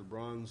beside it, or the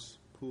bronze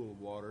pool of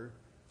water.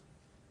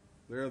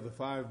 There are the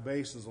 5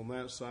 basins on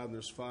that side, and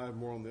there's 5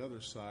 more on the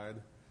other side.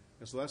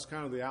 And so that's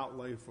kind of the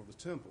outlay for the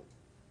temple.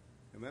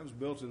 And that was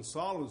built in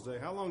Solomon's day.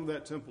 How long did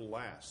that temple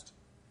last?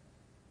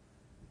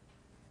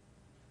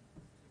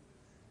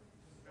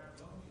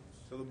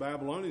 So the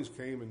Babylonians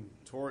came and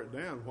tore it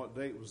down. What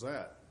date was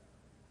that?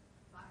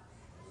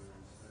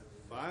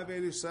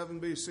 587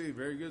 BC.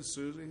 Very good,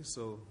 Susie.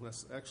 So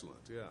that's excellent,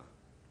 yeah.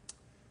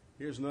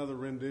 Here's another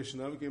rendition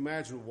of it. Can you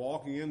imagine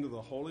walking into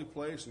the holy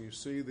place and you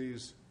see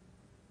these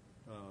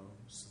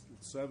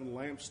 7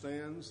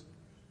 lampstands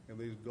and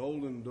these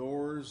golden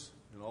doors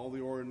and all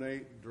the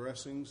ornate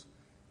dressings?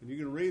 And you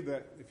can read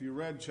that. If you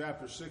read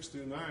chapter 6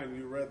 through 9,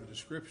 you read the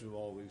description of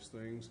all these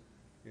things.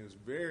 And it's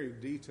very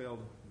detailed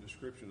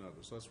description of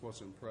it. So that's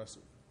what's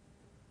impressive.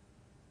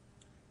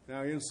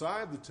 Now,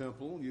 inside the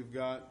temple, you've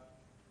got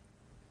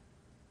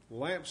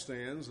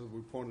lampstands, as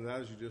we pointed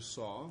out, as you just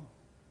saw.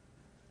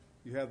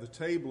 You have the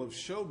table of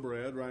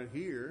showbread right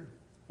here.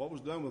 What was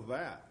done with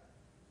that?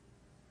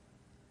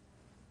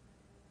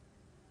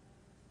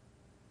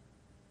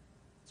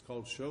 It's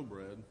called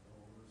showbread.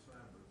 On the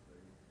Sabbath,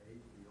 they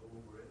ate the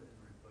old bread and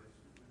replaced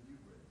it with new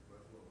bread,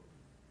 12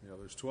 loaves. Yeah,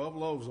 there's 12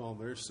 loaves on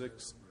there.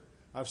 6.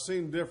 I've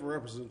seen different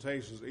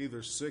representations,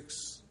 either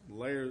 6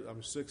 layers,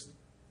 6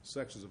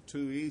 sections of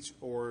 2 each,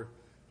 or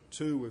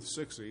 2 with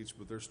 6 each.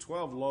 But there's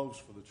 12 loaves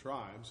for the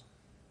tribes.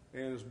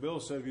 And as Bill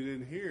said, if you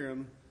didn't hear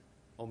him,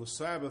 on the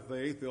Sabbath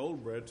they ate the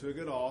old bread, took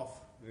it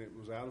off, and it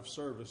was out of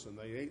service, and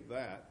they ate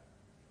that.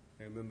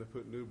 And then they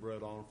put new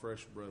bread on,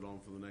 fresh bread on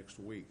for the next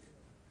week.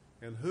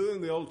 And who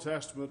in the Old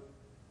Testament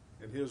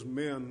and his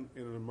men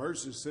in an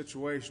emergency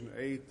situation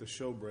ate the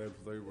showbread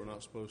they were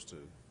not supposed to?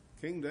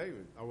 King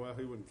David. Oh, well,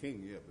 he wasn't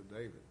king yet, but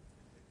David.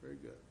 Very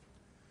good.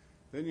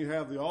 Then you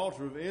have the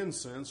altar of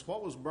incense.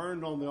 What was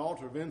burned on the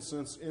altar of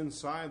incense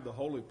inside the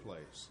holy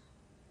place?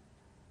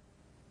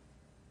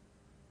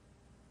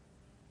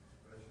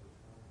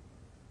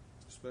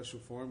 Special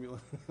formula.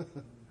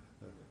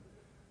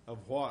 Of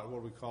what? What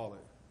do we call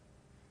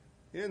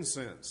it?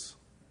 Incense.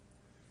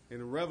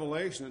 In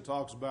Revelation, it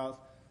talks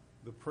about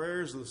the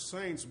prayers of the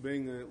saints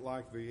being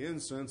like the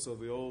incense of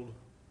the old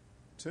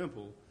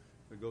temple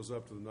that goes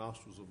up to the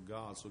nostrils of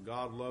God. So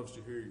God loves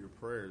to hear your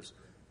prayers.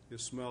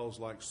 It smells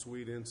like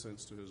sweet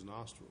incense to his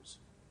nostrils.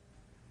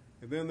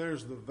 And then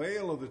there's the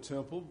veil of the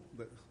temple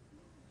that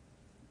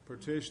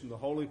partitioned the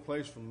holy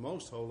place from the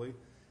most holy.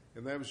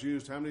 And that was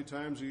used how many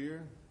times a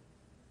year?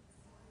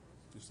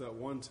 Just that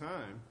one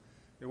time.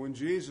 And when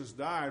Jesus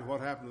died, what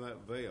happened to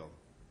that veil?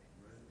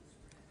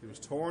 It was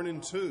torn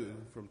in two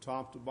from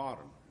top to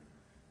bottom.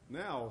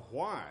 Now,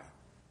 why?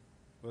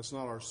 That's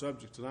not our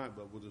subject tonight,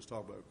 but we'll just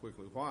talk about it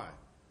quickly. Why?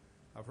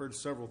 I've heard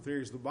several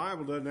theories. The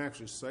Bible doesn't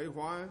actually say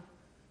why,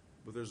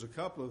 but there's a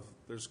couple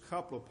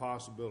of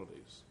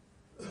possibilities.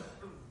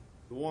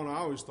 The one I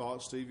always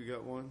thought, Steve, you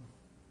got one?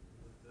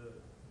 Now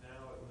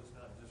it was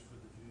not just for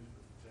the Jews,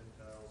 but the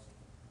Gentiles.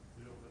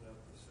 We opened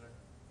up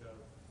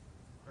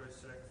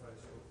Christ's sacrifice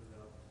opened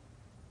up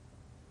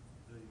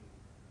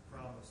the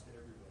promise to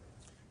everybody.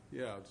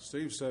 Yeah,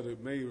 Steve said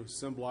it may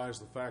symbolize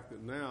the fact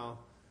that now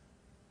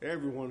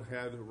everyone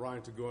had the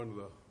right to go into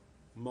the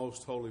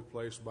most holy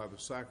place by the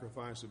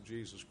sacrifice of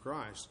Jesus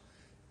Christ.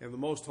 And the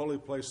most holy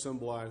place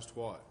symbolized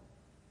what?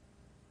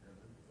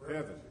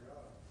 Heaven.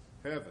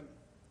 Heaven.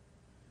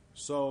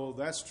 So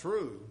that's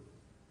true,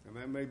 and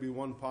that may be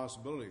one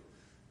possibility.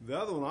 The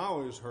other one I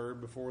always heard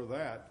before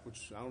that,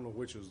 which I don't know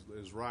which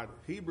is right,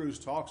 Hebrews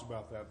talks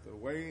about that. The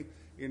way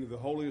into the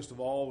holiest of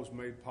all was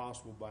made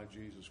possible by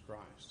Jesus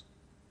Christ.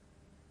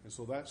 And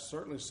so that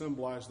certainly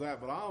symbolized that.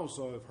 But I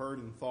also have heard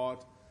and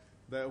thought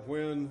that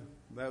when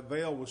that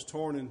veil was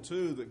torn in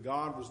two, that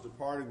God was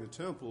departing the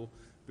temple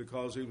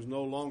because he was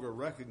no longer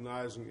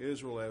recognizing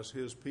Israel as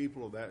his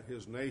people or that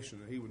his nation,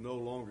 and he would no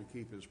longer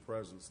keep his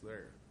presence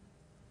there.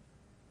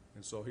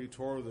 And so he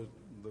tore the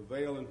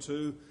veil in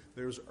two.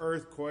 There's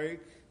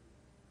earthquake,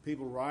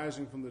 people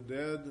rising from the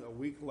dead a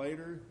week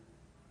later,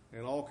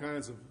 and all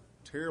kinds of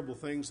terrible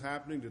things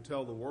happening to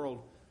tell the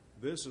world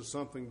this is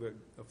something that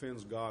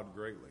offends God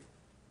greatly.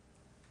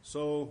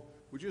 So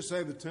would you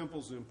say the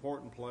temple's an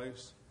important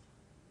place?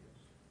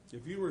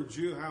 If you were a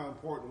Jew, how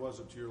important was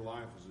it to your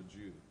life as a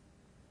Jew?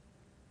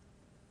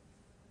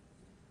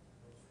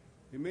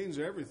 It means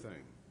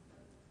everything.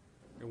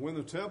 And when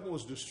the temple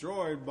was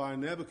destroyed by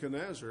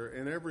Nebuchadnezzar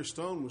and every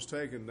stone was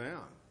taken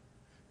down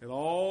and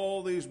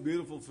all these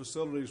beautiful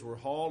facilities were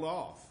hauled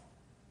off,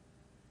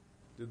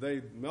 did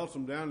they melt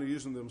them down to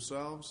use them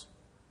themselves?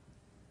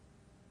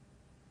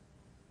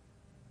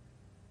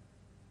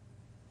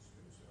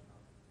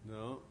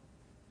 No.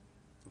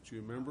 Don't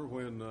you remember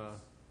when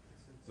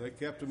they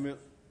kept them in?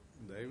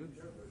 David?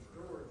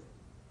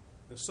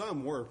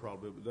 Some were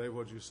probably, but Dave,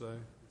 what'd you say?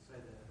 Say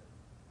that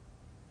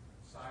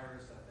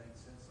Cyrus, I think,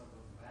 sent some of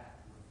them back.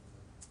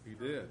 He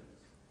did.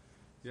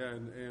 Yeah,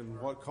 and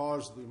what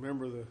caused,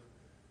 remember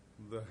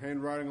the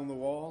handwriting on the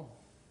wall?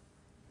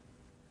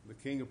 The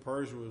king of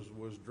Persia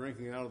was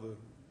drinking out of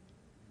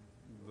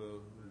the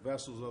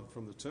vessels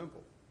from the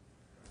temple.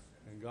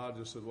 And God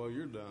just said, well,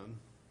 you're done.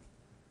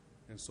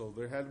 And so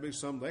there had to be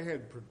some, they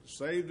had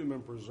saved him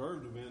and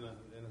preserved him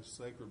in a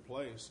sacred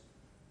place,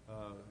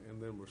 and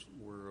then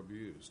were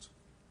abused.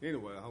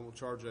 Anyway, I won't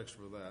charge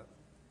extra for that.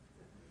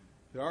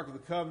 The Ark of the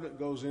Covenant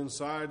goes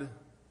inside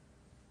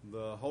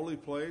the holy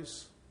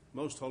place,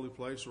 most holy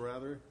place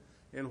rather,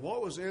 And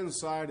what was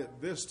inside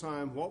at this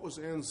time? What was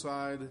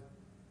inside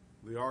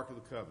the Ark of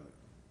the Covenant?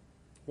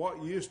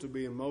 What used to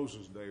be in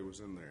Moses' day was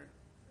in there?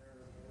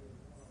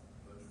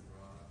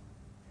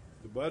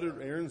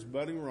 Aaron's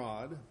budding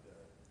rod,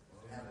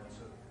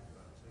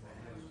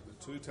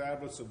 the 2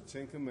 tablets of the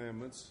 10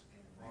 Commandments,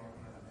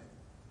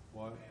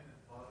 what?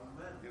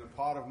 In a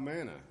pot of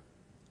manna.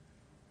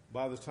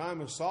 By the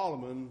time of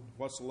Solomon,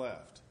 what's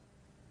left?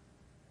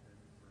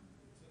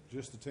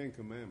 Just the 10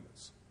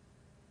 Commandments.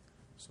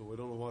 So we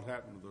don't know what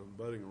happened to the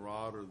budding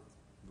rod or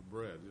the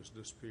bread. It just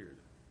disappeared.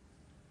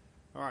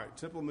 All right,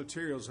 temple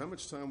materials. How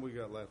much time we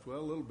got left? Well,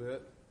 a little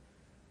bit.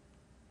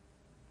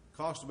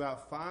 Cost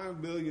about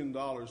 $5 billion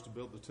to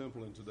build the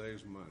temple in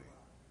today's money.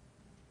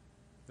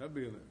 That'd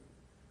be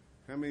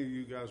how many of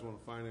you guys want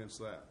to finance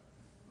that?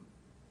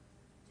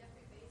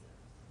 Jeffrey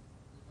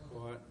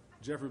Bezos. What?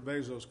 Jeffrey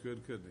Bezos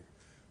could, couldn't he?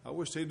 I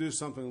wish he'd do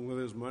something with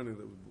his money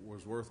that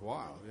was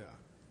worthwhile, yeah.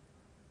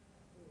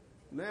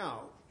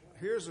 Now,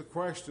 here's a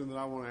question that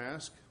I want to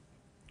ask.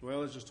 Well,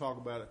 let's just talk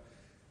about it.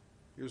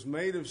 It was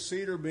made of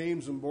cedar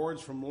beams and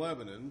boards from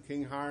Lebanon.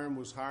 King Hiram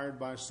was hired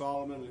by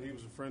Solomon, and he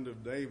was a friend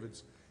of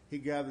David's. He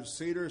gathered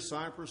cedar,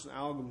 cypress, and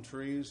algum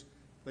trees.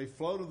 They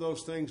floated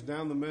those things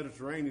down the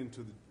Mediterranean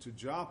to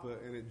Joppa,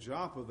 and at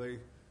Joppa they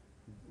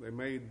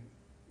made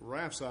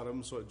rafts out of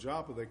them. So at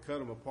Joppa they cut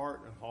them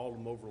apart and hauled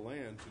them over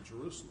land to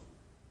Jerusalem.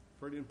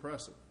 Pretty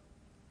impressive.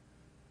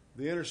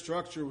 The inner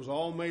structure was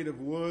all made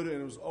of wood,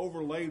 and it was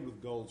overlaid with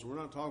gold. So we're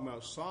not talking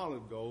about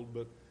solid gold,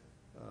 but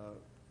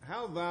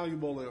how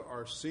valuable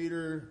are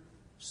cedar,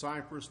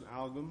 cypress, and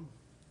algum?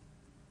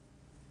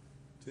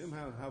 Tim,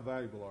 how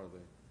valuable are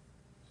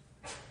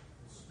they?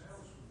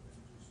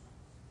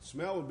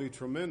 Smell would be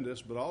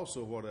tremendous, but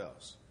also what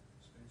else?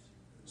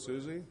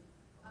 Susie?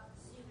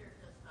 Cedar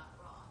does not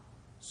rot.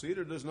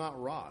 Cedar does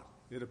not rot.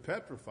 It'll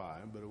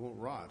petrify, but it won't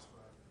rot.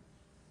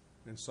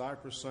 And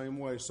cypress, same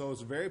way. So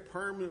it's a very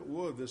permanent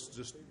wood. This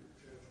just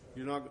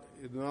it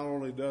not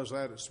only does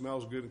that, it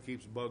smells good and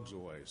keeps bugs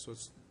away. So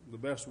it's the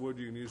best wood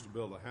you can use to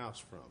build a house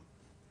from.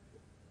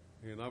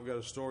 And I've got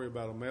a story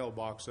about a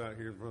mailbox out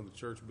here in front of the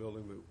church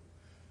building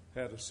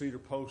that had a cedar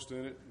post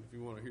in it. If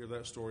you want to hear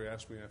that story,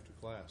 ask me after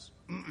class.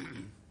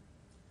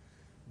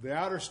 The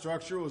outer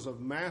structure was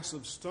of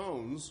massive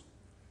stones.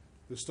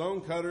 The stone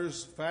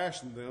cutters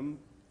fashioned them,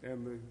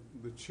 and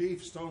the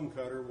chief stone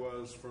cutter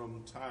was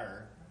from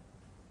Tyre.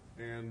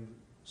 And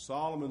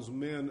Solomon's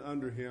men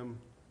under him,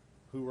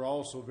 who were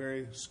also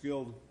very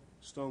skilled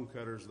stone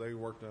cutters, they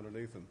worked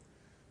underneath him.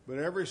 But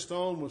every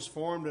stone was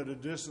formed at a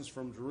distance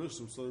from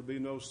Jerusalem, so there'd be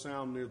no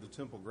sound near the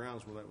temple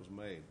grounds where that was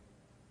made.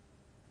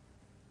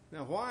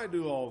 Now, why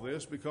do all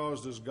this?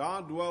 Because does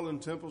God dwell in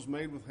temples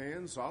made with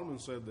hands? Solomon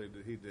said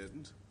he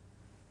didn't.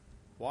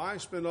 Why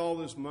spend all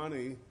this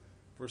money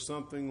for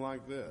something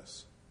like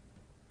this?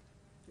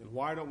 And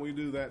why don't we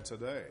do that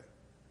today?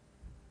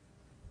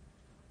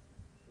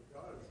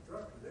 God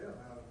instructed them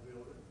how to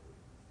build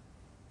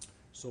it.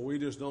 So we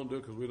just don't do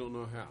it because we don't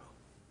know how.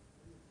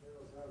 He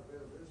tells us how to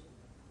build this one.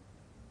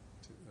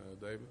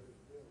 David?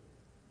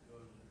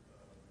 Because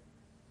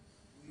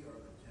we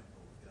are the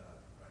temple of God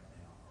right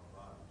now, our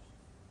bodies.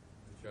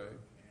 Okay.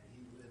 And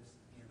he lives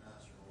in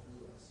us or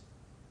through us.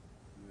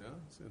 Yeah,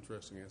 that's an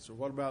interesting answer.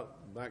 What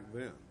about back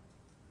then?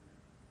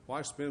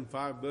 Why spend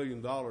 $5 billion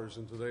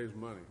in today's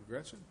money?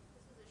 Gretchen?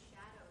 This was a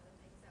shadow of the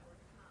things that were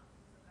to come.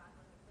 So God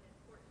wanted to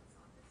put importance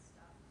on this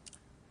stuff.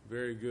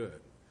 Very good.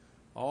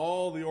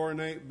 All the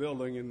ornate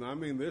building, and I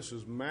mean this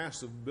is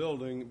massive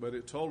building, but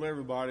it told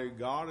everybody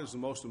God is the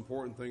most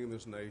important thing in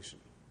this nation.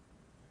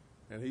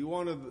 And he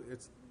wanted,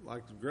 it's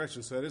like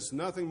Gretchen said, it's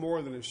nothing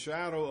more than a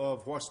shadow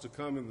of what's to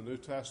come in the New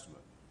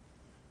Testament.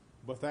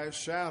 But that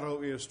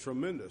shadow is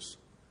tremendous.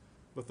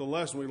 But the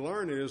lesson we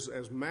learn is,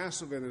 as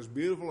massive and as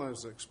beautiful and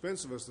as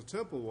expensive as the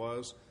temple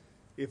was,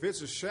 if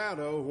it's a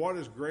shadow, what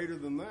is greater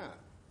than that?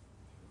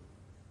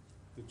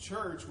 The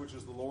church, which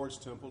is the Lord's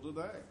temple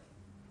today.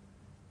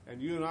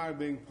 And you and I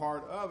being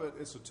part of it,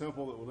 it's a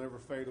temple that will never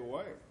fade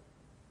away.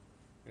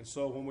 And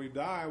so when we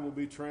die, we'll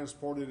be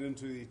transported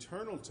into the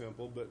eternal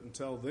temple, but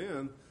until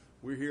then,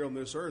 we're here on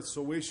this earth.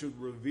 So we should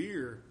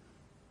revere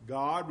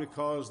God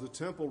because the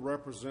temple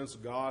represents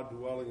God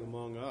dwelling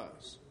among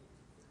us.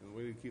 And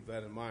we need to keep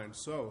that in mind.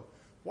 So,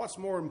 what's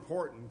more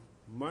important,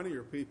 money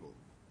or people?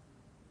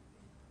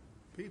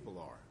 People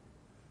are.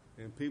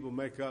 And people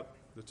make up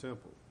the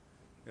temple.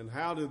 And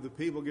how did the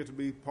people get to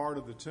be part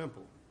of the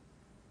temple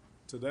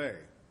today?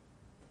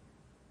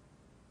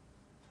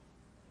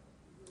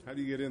 How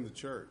do you get in the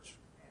church?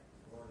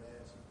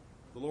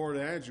 The Lord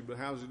adds you, but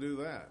how does he do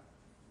that?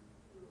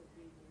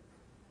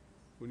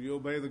 When you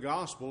obey the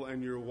gospel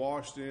and you're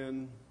washed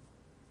in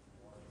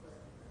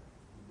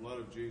the blood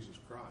of Jesus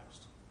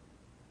Christ.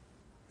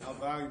 How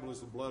valuable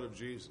is the blood of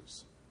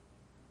Jesus?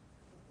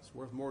 It's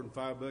worth more than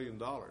 $5 billion.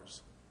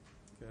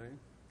 Okay?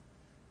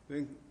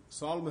 Then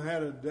Solomon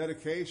had a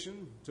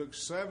dedication. It took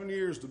 7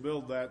 years to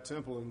build that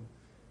temple.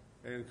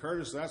 And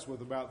Curtis, that's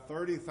with about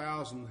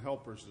 30,000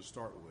 helpers to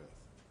start with.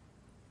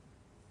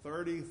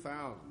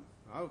 30,000.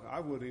 I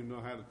wouldn't even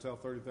know how to tell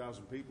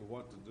 30,000 people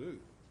what to do.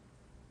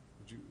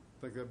 Would you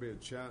think that'd be a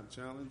challenge?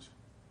 Be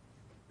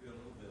a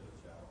little bit of a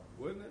challenge.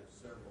 Wouldn't it?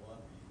 Several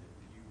under you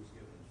that you was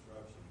given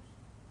instructions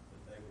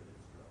that they would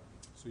instruct.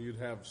 So you'd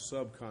have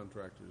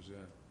subcontractors,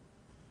 yeah.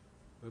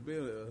 It'd be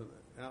an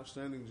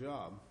outstanding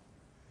job.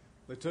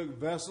 They took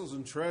vessels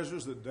and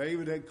treasures that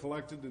David had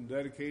collected and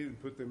dedicated and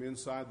put them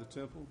inside the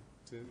temple.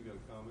 Tim, you got a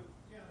comment?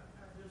 Yeah,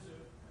 there's a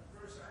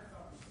verse I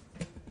thought was,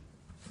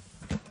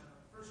 1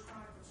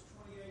 Chronicles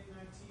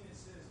 28:19, it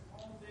says,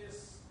 "On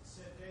this,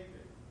 said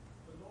David,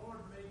 the Lord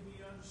made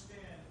me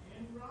understand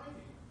in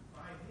writing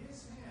by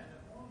his hand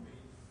upon me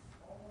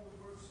all the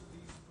works of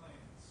these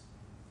plans."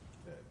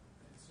 Okay.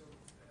 And so,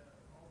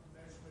 all the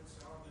measurements,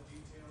 all the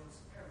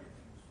details,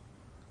 everything.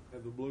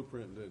 Had the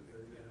blueprint, didn't he?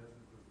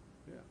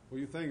 Yeah. Well,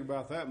 you think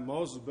about that.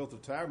 Moses built the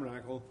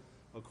tabernacle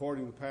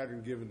according to the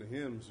pattern given to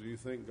him. So you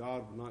think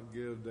God would not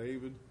give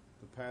David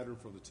the pattern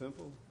for the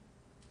temple?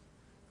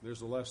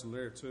 There's a lesson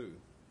there too.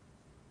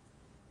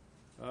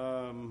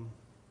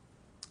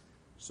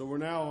 So we're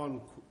now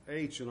on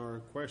H in our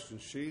question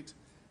sheet.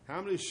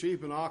 How many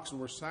sheep and oxen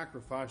were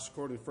sacrificed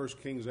according to 1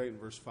 Kings 8 and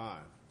verse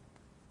 5?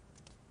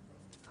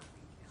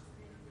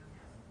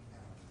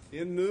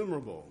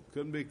 Innumerable.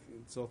 Couldn't be.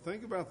 So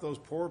think about those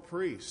poor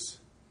priests.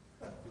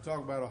 You talk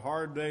about a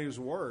hard day's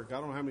work. I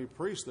don't know how many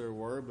priests there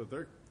were, but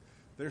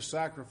they're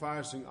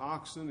sacrificing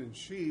oxen and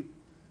sheep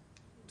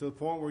to the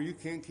point where you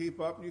can't keep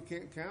up and you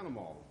can't count them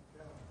all.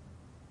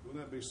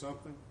 Wouldn't that be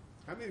something?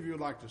 How many of you would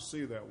like to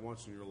see that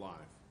once in your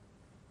life?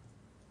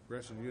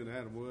 Gretchen, you and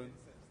Adam would?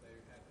 Incense they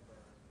had to burn.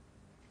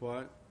 What? I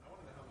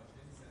want to know how much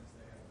incense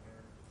they had to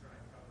burn to try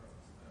and cover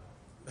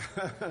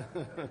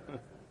up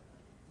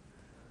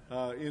the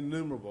smell.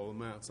 Innumerable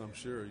amounts, I'm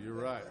sure. You're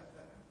right.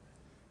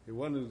 It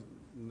wasn't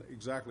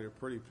exactly a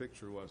pretty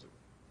picture, was it?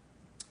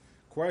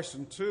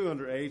 Question 2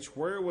 under H,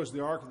 where was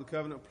the Ark of the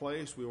Covenant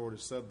placed? We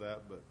already said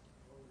that, but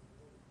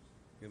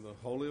in the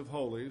Holy of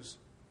Holies.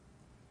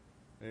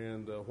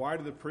 And why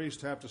did the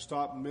priest have to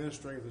stop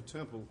ministering at the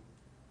temple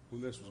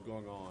when this was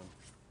going on?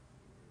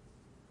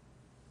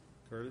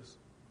 Curtis?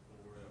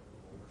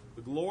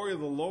 The glory of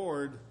the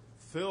Lord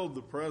filled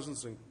the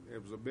presence, and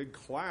it was a big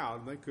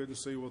cloud, and they couldn't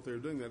see what they were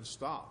doing. They had to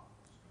stop.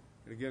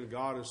 And again,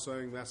 God is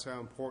saying, that's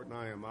how important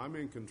I am. I'm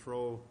in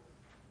control.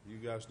 You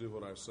guys do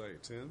what I say.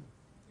 10?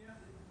 Yeah,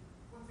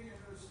 one thing I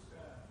noticed,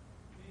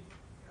 being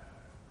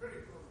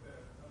critical of the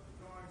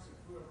drawings of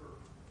whoever,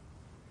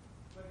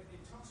 but it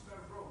talks about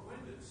a row of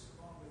windows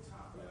along the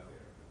top up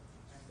there.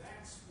 And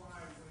that's why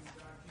when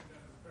God came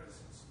down to the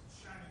presence,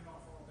 shining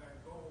off all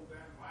that gold,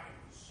 that light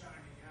was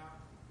shining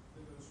out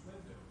through those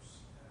windows.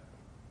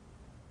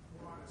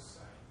 What a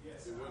sight.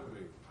 Yes, It would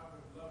be. I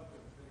would love to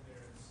have been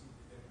there and see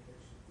the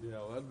dedication. Yeah,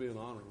 well, that'd be an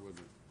honor, wouldn't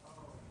it? Oh, I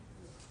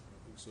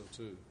think so,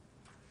 too.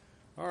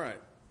 All right.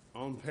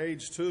 On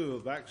page 2, the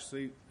back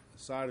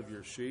side of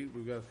your sheet,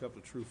 we've got a couple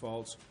of true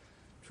false.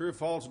 True or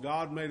false,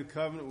 God made a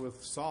covenant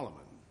with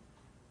Solomon.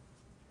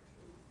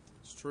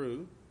 It's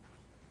true.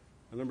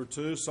 And number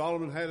 2,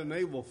 Solomon had a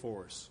naval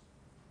force.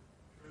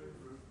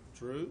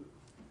 True.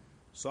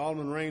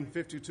 Solomon reigned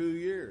 52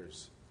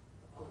 years.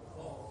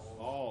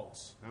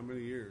 False. How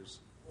many years?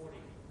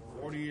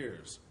 40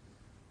 years.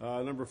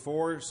 Number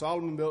 4,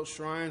 Solomon built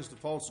shrines to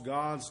false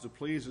gods to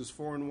please his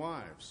foreign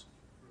wives.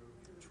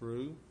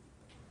 True.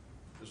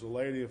 There's a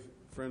lady, a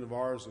friend of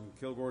ours in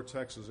Kilgore,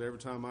 Texas. Every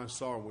time I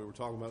saw her, we were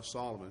talking about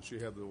Solomon. She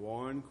had the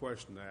one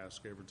question to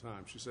ask every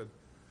time. She said,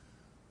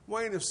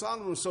 Wayne, if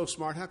Solomon was so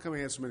smart, how come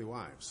he had so many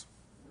wives?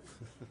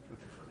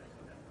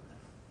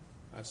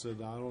 I said,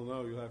 I don't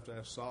know. You'll have to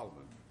ask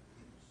Solomon.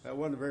 That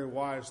wasn't a very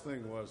wise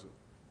thing, was it?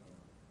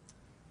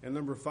 And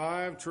number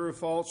 5, true or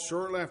false,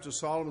 shortly after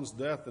Solomon's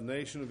death, the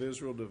nation of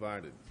Israel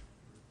divided.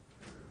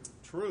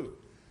 True.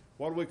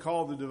 What do we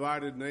call the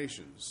divided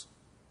nations?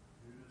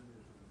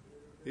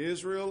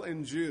 Israel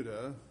and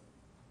Judah.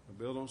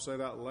 Bill, don't say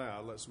that out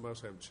loud. Let somebody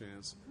else have a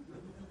chance.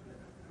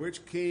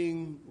 Which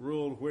king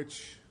ruled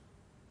which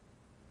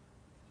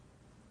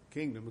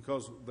kingdom?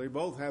 Because they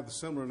both have the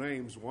similar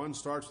names. One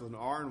starts with an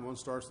R and one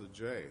starts with a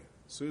J.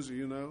 Susie,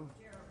 you know?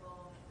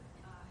 Jeroboam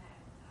had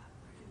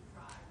 2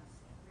 tribes, and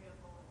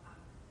Rehoboam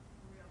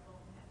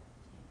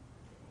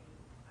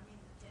had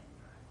 10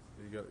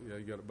 tribes.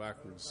 You got it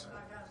backwards. I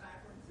got it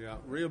backwards. Yeah,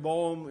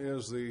 Rehoboam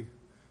is the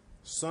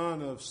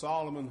son of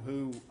Solomon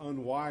who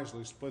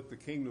unwisely split the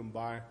kingdom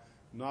by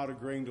not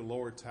agreeing to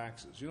lower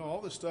taxes. You know,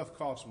 all this stuff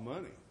costs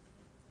money.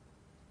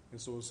 And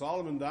so when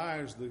Solomon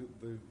dies,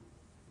 the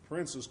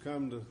princes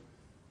come to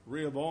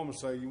Rehoboam and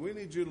say, we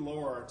need you to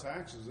lower our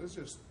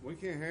taxes. We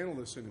can't handle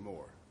this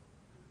anymore.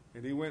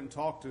 And he went and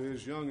talked to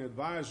his young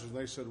advisors, and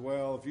they said,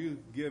 well, if you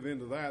give in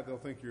to that, they'll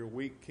think you're a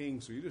weak king,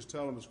 so you just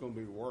tell them it's going to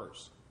be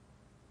worse.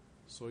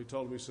 So he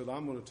told them, he said,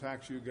 I'm going to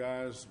tax you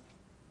guys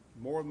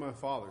more than my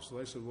father. So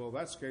they said, well, if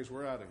that's the case,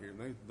 we're out of here.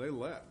 And they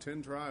left.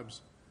 10 tribes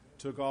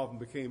took off and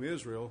became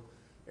Israel.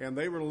 And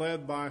they were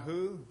led by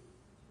who?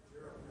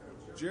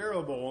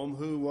 Jeroboam,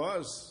 who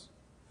was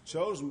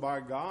chosen by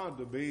God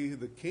to be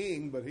the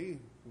king, but he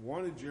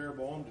wanted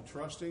Jeroboam to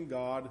trust in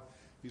God.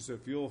 He said,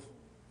 if you'll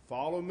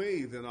follow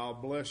me, then I'll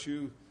bless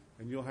you,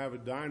 and you'll have a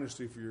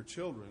dynasty for your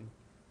children.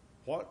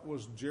 What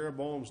was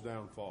Jeroboam's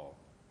downfall?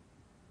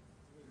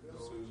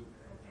 Susan? And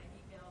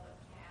he built a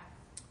calf.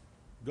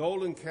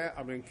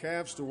 Golden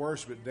calves to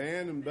worship at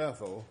Dan and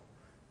Bethel,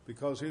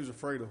 because he was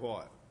afraid of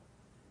what?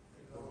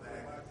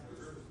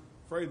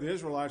 Afraid the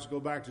Israelites would go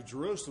back to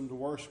Jerusalem to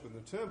worship in the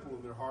temple,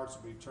 and their hearts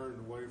would be turned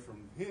away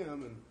from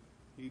him, and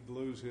he'd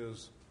lose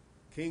his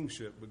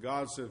kingship. But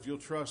God said, if you'll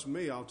trust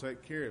me, I'll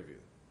take care of you.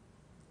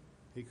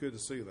 He couldn't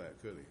see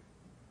that, could he?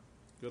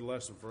 Good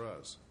lesson for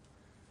us.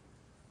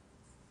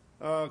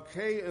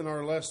 K in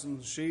our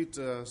lesson sheet,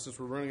 since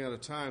we're running out of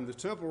time, the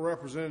temple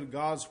represented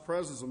God's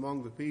presence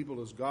among the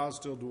people as God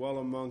still dwells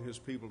among his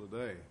people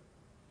today.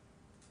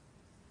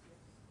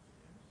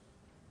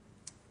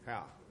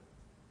 How?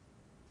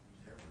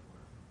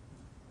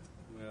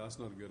 Well, that's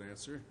not a good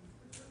answer.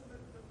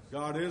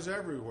 God is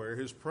everywhere.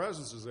 His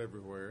presence is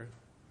everywhere.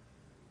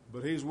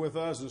 But he's with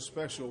us in a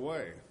special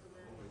way.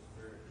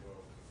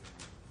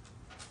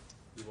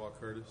 You what,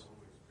 Curtis?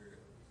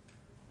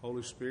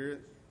 Holy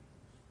Spirit.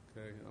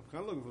 Okay, I'm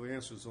kind of looking for the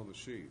answers on the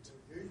sheet.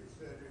 Jesus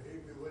said that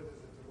he'd be with us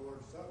at the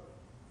Lord's Supper.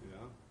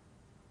 Yeah.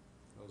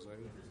 Hosea. His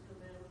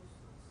commandments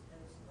as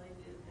they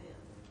did then.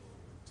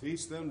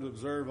 Teach them to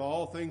observe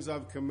all things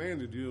I've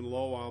commanded you, and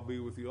lo, I'll be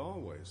with you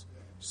always.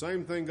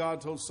 Same thing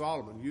God told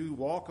Solomon. You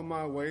walk in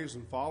my ways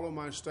and follow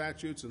my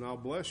statutes, and I'll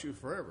bless you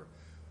forever.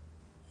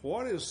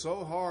 What is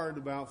so hard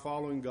about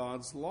following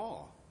God's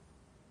law?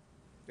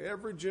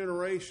 Every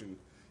generation,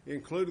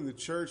 including the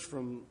church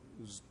from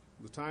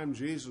the time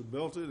Jesus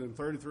built it in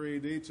 33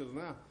 AD to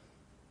now,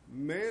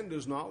 man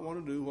does not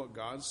want to do what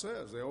God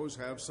says. They always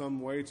have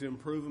some way to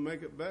improve and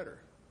make it better.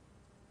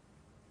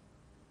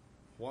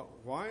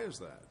 Why is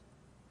that?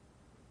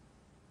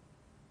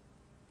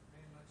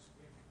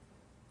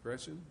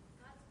 Gretchen?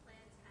 God's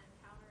plan is kind of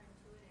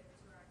counterintuitive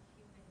to our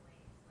human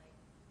ways. Like,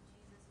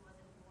 Jesus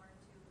wasn't born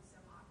to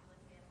some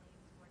opulent family.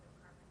 He was born to a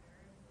carpenter.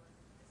 He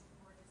wasn't this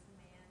gorgeous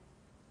man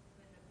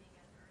who ended up being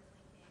an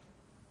earthly king.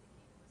 The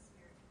king was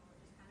spiritual. It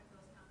just kind of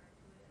goes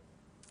counterintuitive.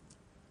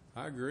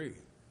 I agree.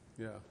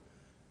 Yeah.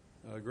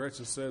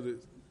 Gretchen said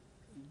that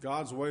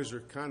God's ways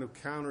are kind of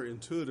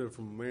counterintuitive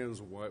from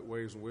man's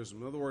ways and wisdom.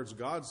 In other words,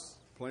 God's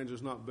plan is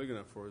just not big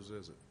enough for us,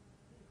 is it?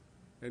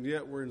 And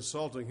yet we're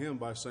insulting him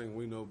by saying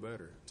we know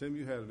better. Tim,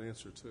 you had an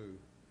answer too.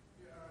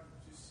 Yeah,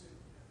 I just said,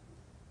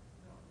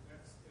 no,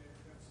 that's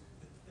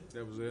it.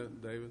 That was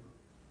it, David?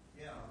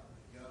 Yeah,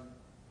 God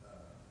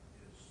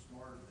is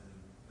smarter than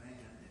man,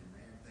 and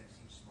man thinks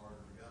he's smarter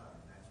than God,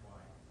 and that's why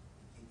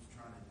he keeps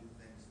trying to do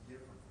things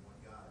different from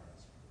what God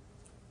asks.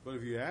 But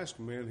if you ask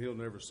man, he'll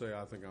never say,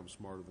 I think I'm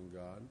smarter than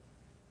God.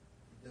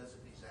 He does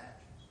it in his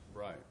actions.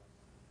 Right.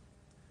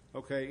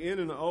 Okay, N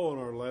and O in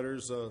our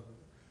letters.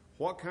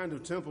 What kind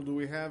of temple do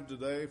we have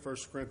today? 1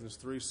 Corinthians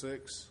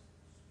 3:6.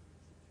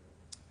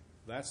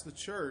 That's the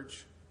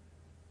church.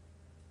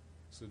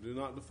 So do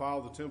not defile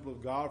the temple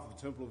of God, for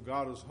the temple of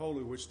God is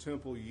holy, which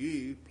temple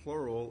ye,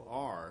 plural,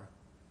 are.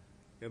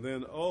 And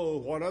then, O,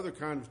 what other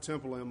kind of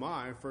temple am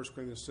I? 1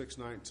 Corinthians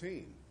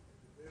 6:19.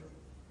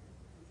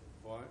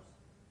 What?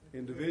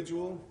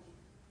 Individual.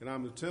 And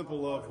I'm the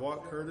temple of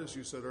what, Curtis,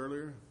 you said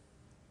earlier?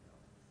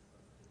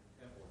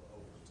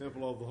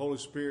 Temple of the Holy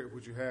Spirit,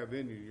 which you have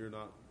in you. You're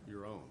not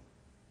your own.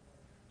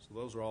 So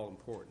those are all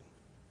important.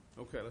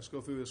 Okay, let's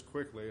go through this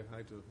quickly. I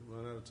hate to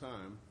run out of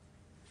time.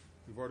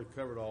 We've already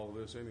covered all of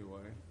this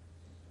anyway.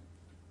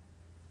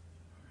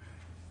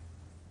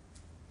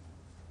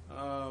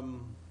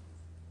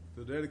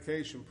 The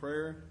dedication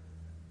prayer.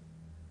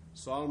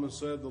 Solomon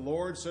said, the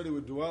Lord said he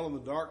would dwell in the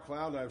dark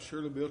cloud. I have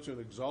surely built you an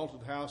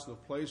exalted house and a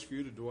place for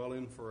you to dwell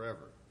in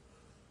forever.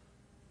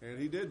 And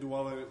he did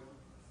dwell in it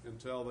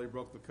until they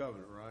broke the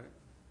covenant, right?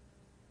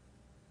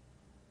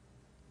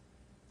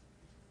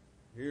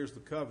 Here's the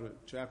covenant,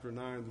 chapter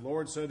 9. The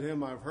Lord said to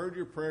him, I've heard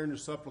your prayer and your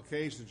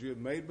supplications you have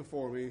made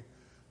before me.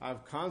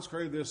 I've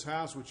consecrated this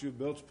house which you have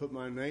built to put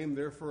my name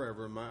there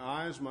forever. My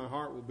eyes, my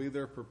heart will be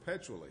there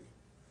perpetually.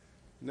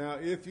 Now,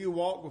 if you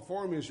walk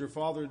before me as your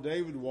father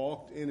David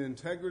walked, in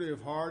integrity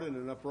of heart and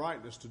in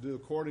uprightness, to do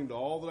according to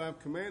all that I have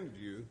commanded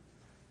you,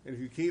 and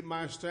if you keep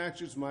my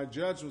statutes, my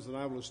judgments, then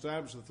I will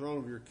establish the throne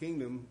of your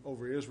kingdom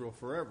over Israel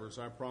forever, as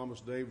I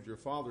promised David your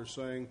father,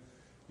 saying,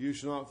 you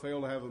shall not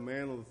fail to have a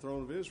man on the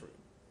throne of Israel.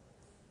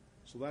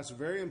 So that's a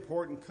very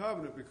important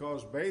covenant,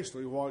 because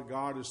basically what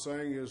God is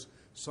saying is,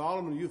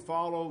 Solomon, you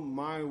follow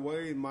my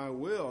way and my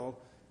will,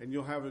 and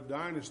you'll have a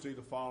dynasty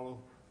to follow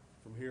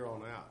from here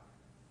on out.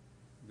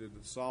 Did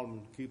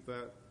Solomon keep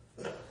that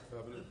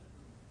covenant?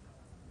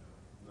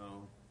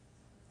 No.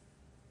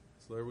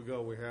 So there we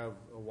go. We have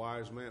a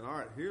wise man. All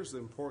right, here's the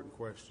important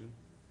question.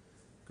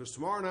 Because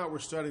tomorrow night we're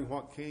studying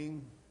what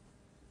king?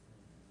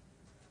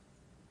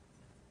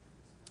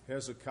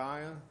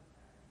 Hezekiah.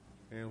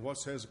 And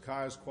what's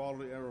Hezekiah's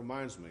quality? That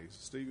reminds me.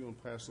 Steve, you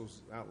want to pass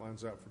those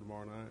outlines out for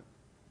tomorrow night?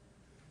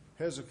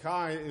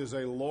 Hezekiah is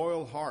a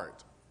loyal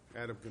heart.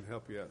 Adam can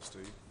help you out,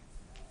 Steve.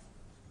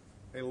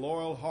 A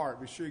loyal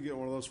heart. Be sure you get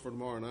one of those for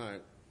tomorrow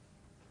night.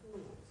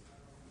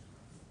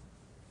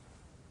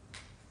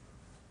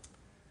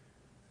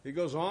 He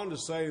goes on to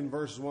say in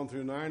verses 1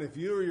 through 9, if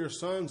you or your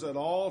sons at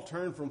all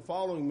turn from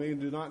following me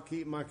and do not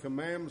keep my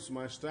commandments,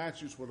 my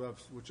statutes,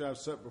 which I have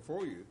set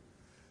before you,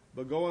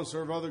 but go and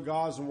serve other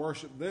gods and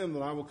worship them,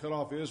 then I will cut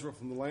off Israel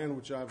from the land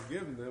which I have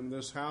given them.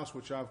 This house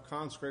which I have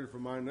consecrated for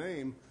my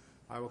name,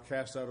 I will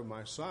cast out of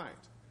my sight.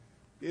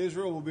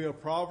 Israel will be a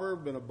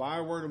proverb and a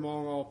byword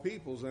among all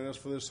peoples. And as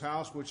for this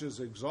house which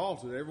is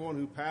exalted, everyone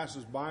who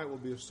passes by it will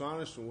be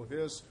astonished and will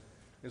hiss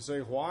and say,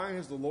 why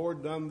has the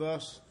Lord done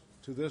thus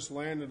to this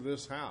land and to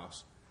this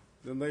house?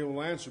 Then they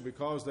will answer,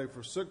 because they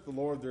forsook the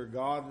Lord their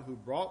God, who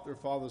brought their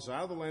fathers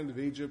out of the land of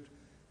Egypt,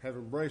 have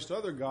embraced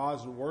other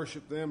gods and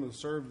worshipped them and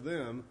served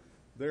them.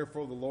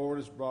 Therefore the Lord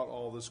has brought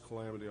all this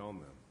calamity on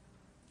them.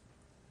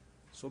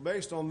 So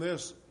based on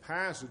this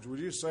passage, would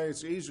you say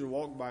it's easier to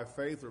walk by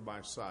faith or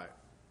by sight?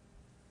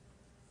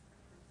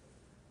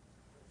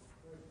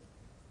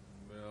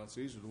 Well, it's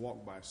easier to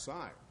walk by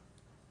sight.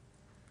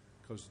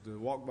 Because to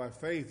walk by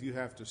faith, you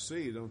have to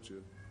see, don't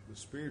you, the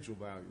spiritual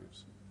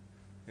values.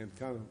 And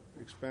kind of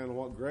expand on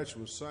what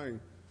Gretchen was saying,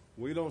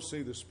 we don't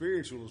see the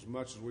spiritual as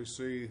much as we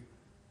see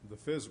the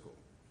physical.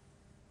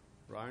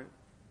 Right?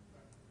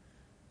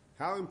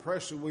 How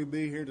impressed should we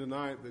be here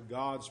tonight that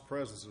God's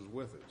presence is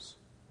with us?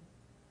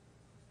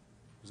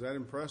 Is that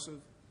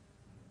impressive?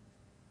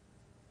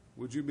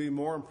 Would you be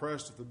more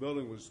impressed if the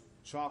building was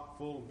chock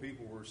full and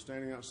people were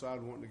standing outside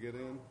and wanting to get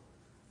in?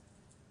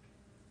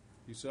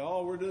 You say,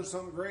 oh, we're doing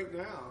something great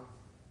now.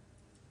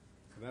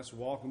 And that's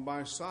walking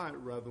by sight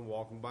rather than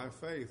walking by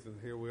faith.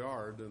 And here we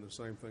are doing the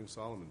same thing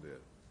Solomon did.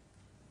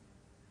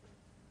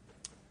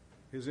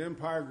 His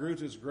empire grew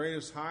to its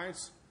greatest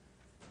heights.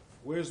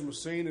 Wisdom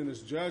was seen in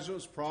his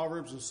judgments,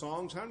 proverbs, and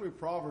songs. How many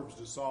proverbs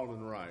did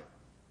Solomon write?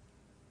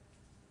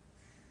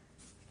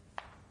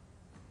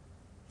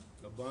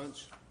 A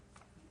bunch.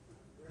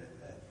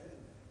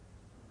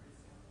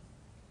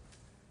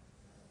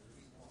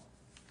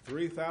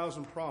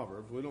 3,000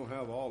 proverbs. We don't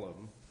have all of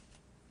them.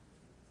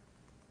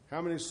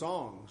 How many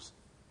songs?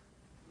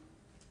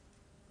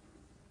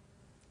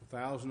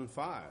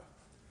 1,005.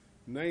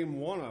 Name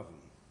one of them.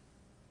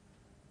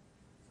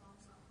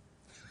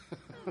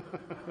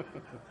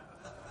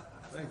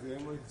 Thank you,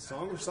 Emily.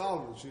 Song of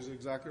Solomon. She's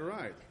exactly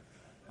right.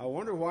 I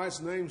wonder why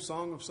it's named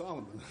Song of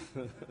Solomon.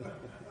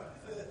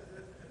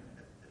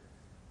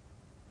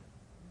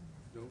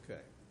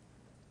 Okay.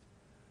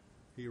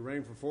 He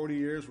reigned for 40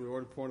 years, we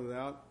already pointed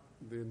out.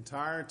 The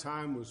entire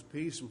time was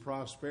peace and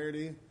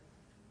prosperity.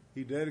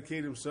 He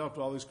dedicated himself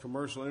to all these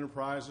commercial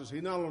enterprises.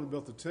 He not only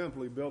built the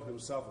temple, he built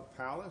himself a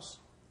palace.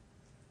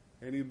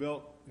 And he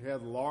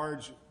had a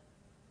large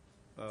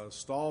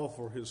stall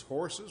for his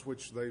horses,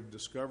 which they've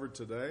discovered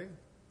today.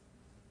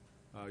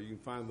 You can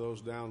find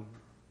those down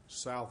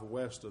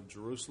southwest of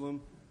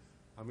Jerusalem.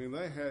 I mean,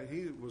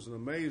 he was an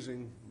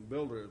amazing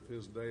builder of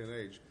his day and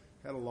age.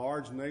 Had a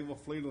large naval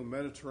fleet on the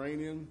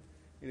Mediterranean,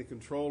 and he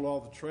controlled all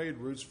the trade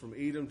routes from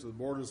Edom to the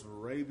borders of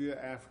Arabia,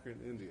 Africa,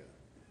 and India.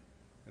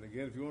 And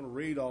again, if you want to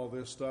read all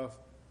this stuff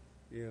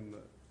in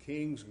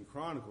Kings and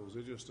Chronicles,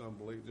 it's just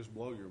unbelievable. Just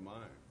blow your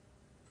mind.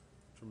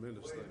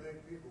 Tremendous thing. They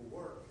make people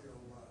work,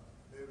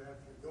 they would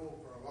have to go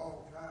for a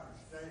long time and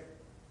stay.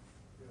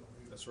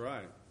 That's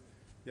right.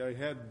 Yeah,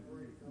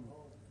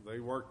 they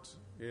worked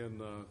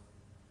in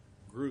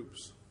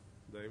groups,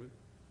 David.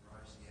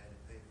 Price he had to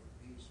pay for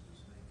peace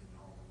was making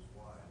all his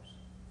wives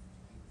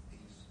keep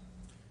peace.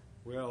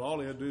 Well, all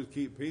he had to do is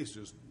keep peace,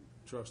 just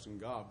trust in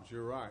God. But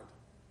you're right.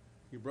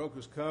 He broke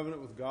his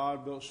covenant with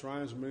God, built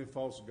shrines of many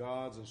false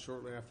gods, and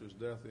shortly after his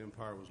death, the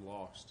empire was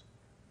lost.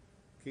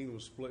 The kingdom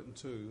was split in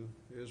two,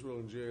 Israel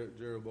and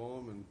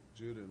Jeroboam, and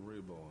Judah and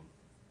Rehoboam.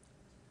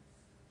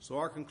 So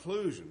our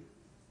conclusion.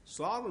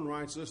 Solomon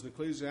writes this in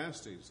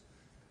Ecclesiastes.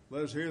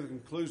 Let us hear the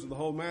conclusion of the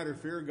whole matter.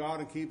 Fear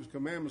God and keep his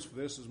commandments, for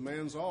this is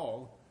man's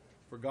all.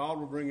 For God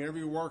will bring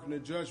every work into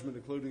judgment,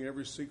 including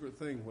every secret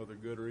thing, whether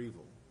good or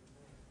evil.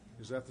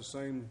 Is that the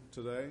same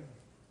today?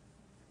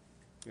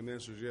 And the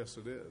answer is yes,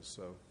 it is.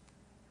 So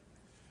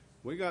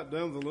we got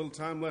done with a little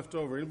time left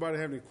over. Anybody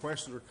have any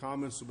questions or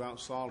comments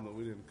about Solomon that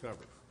we didn't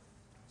cover?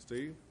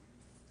 Steve?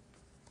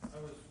 I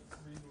was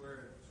reading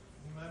where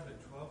he might have been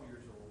 12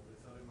 years old. They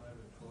thought he might have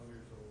been 12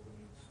 years old when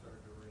he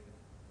started to reign.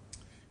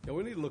 Yeah,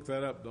 we need to look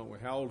that up, don't we?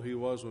 How old he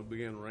was when it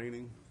began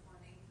raining?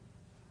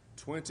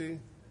 20?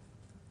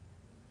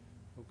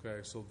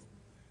 Okay, so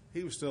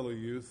he was still a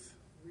youth.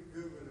 We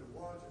Googled it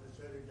once and it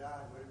said he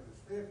died when he was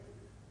 50,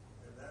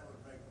 and that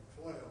would make him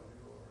 12.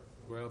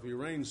 Well, if he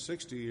reigned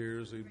 60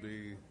 years,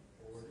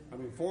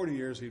 40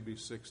 years, he'd be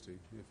 60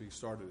 if he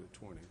started at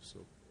 20.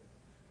 So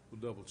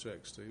we'll double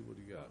check, Steve. What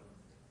do you got?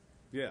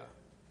 Yeah.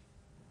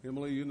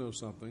 Emily, you know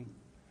something.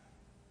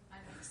 I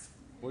know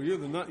something. Well,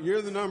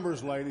 you're the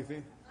numbers lady. I want to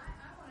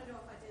know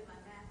if I did my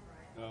math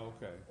right. Oh,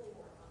 okay.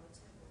 Or on the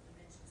temple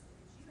dimensions,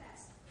 because you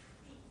asked for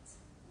feet.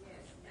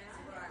 Yes, that's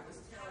what I was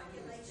telling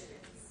you.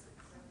 Calculations.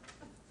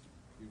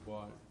 You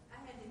what? I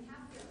had to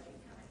calculate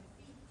how many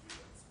feet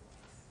cubits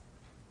was.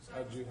 So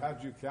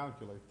How'd you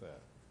calculate that?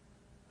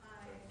 I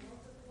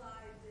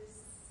multiplied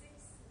this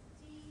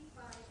 60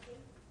 by 18.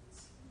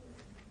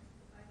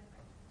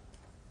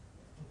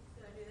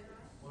 Did I do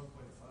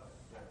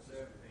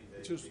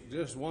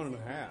Just 1.5.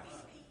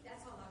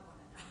 That's all I want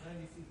to know.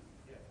 90 feet,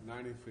 yeah.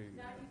 90 feet.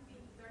 90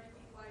 feet, 30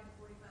 feet wide, and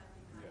 45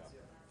 feet high.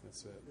 Yeah,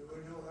 that's it. Do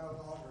we know how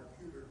long her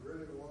cubit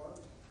really was?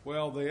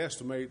 Well, they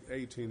estimate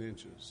 18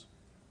 inches.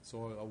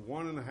 So a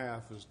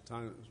 1.5 is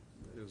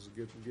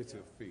gets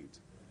you feet.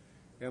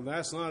 And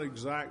that's not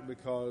exact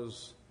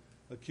because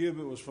a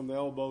cubit was from the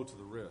elbow to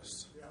the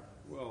wrist.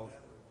 Well,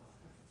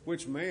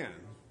 which man?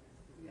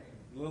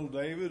 Little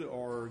David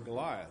or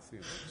Goliath? You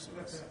know, so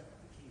it's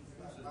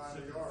About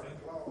a yard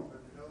long,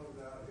 but you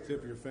know out here.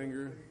 tip of your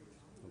finger.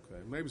 Okay,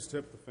 maybe it's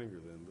tip of the finger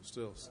then, but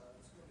still,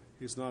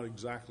 it's not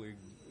exactly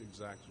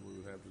what we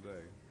would have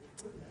today.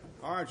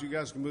 All right, you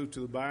guys can move to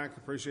the back.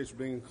 Appreciate you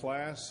being in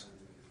class.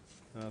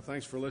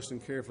 Thanks for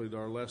listening carefully to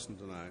our lesson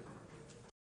tonight.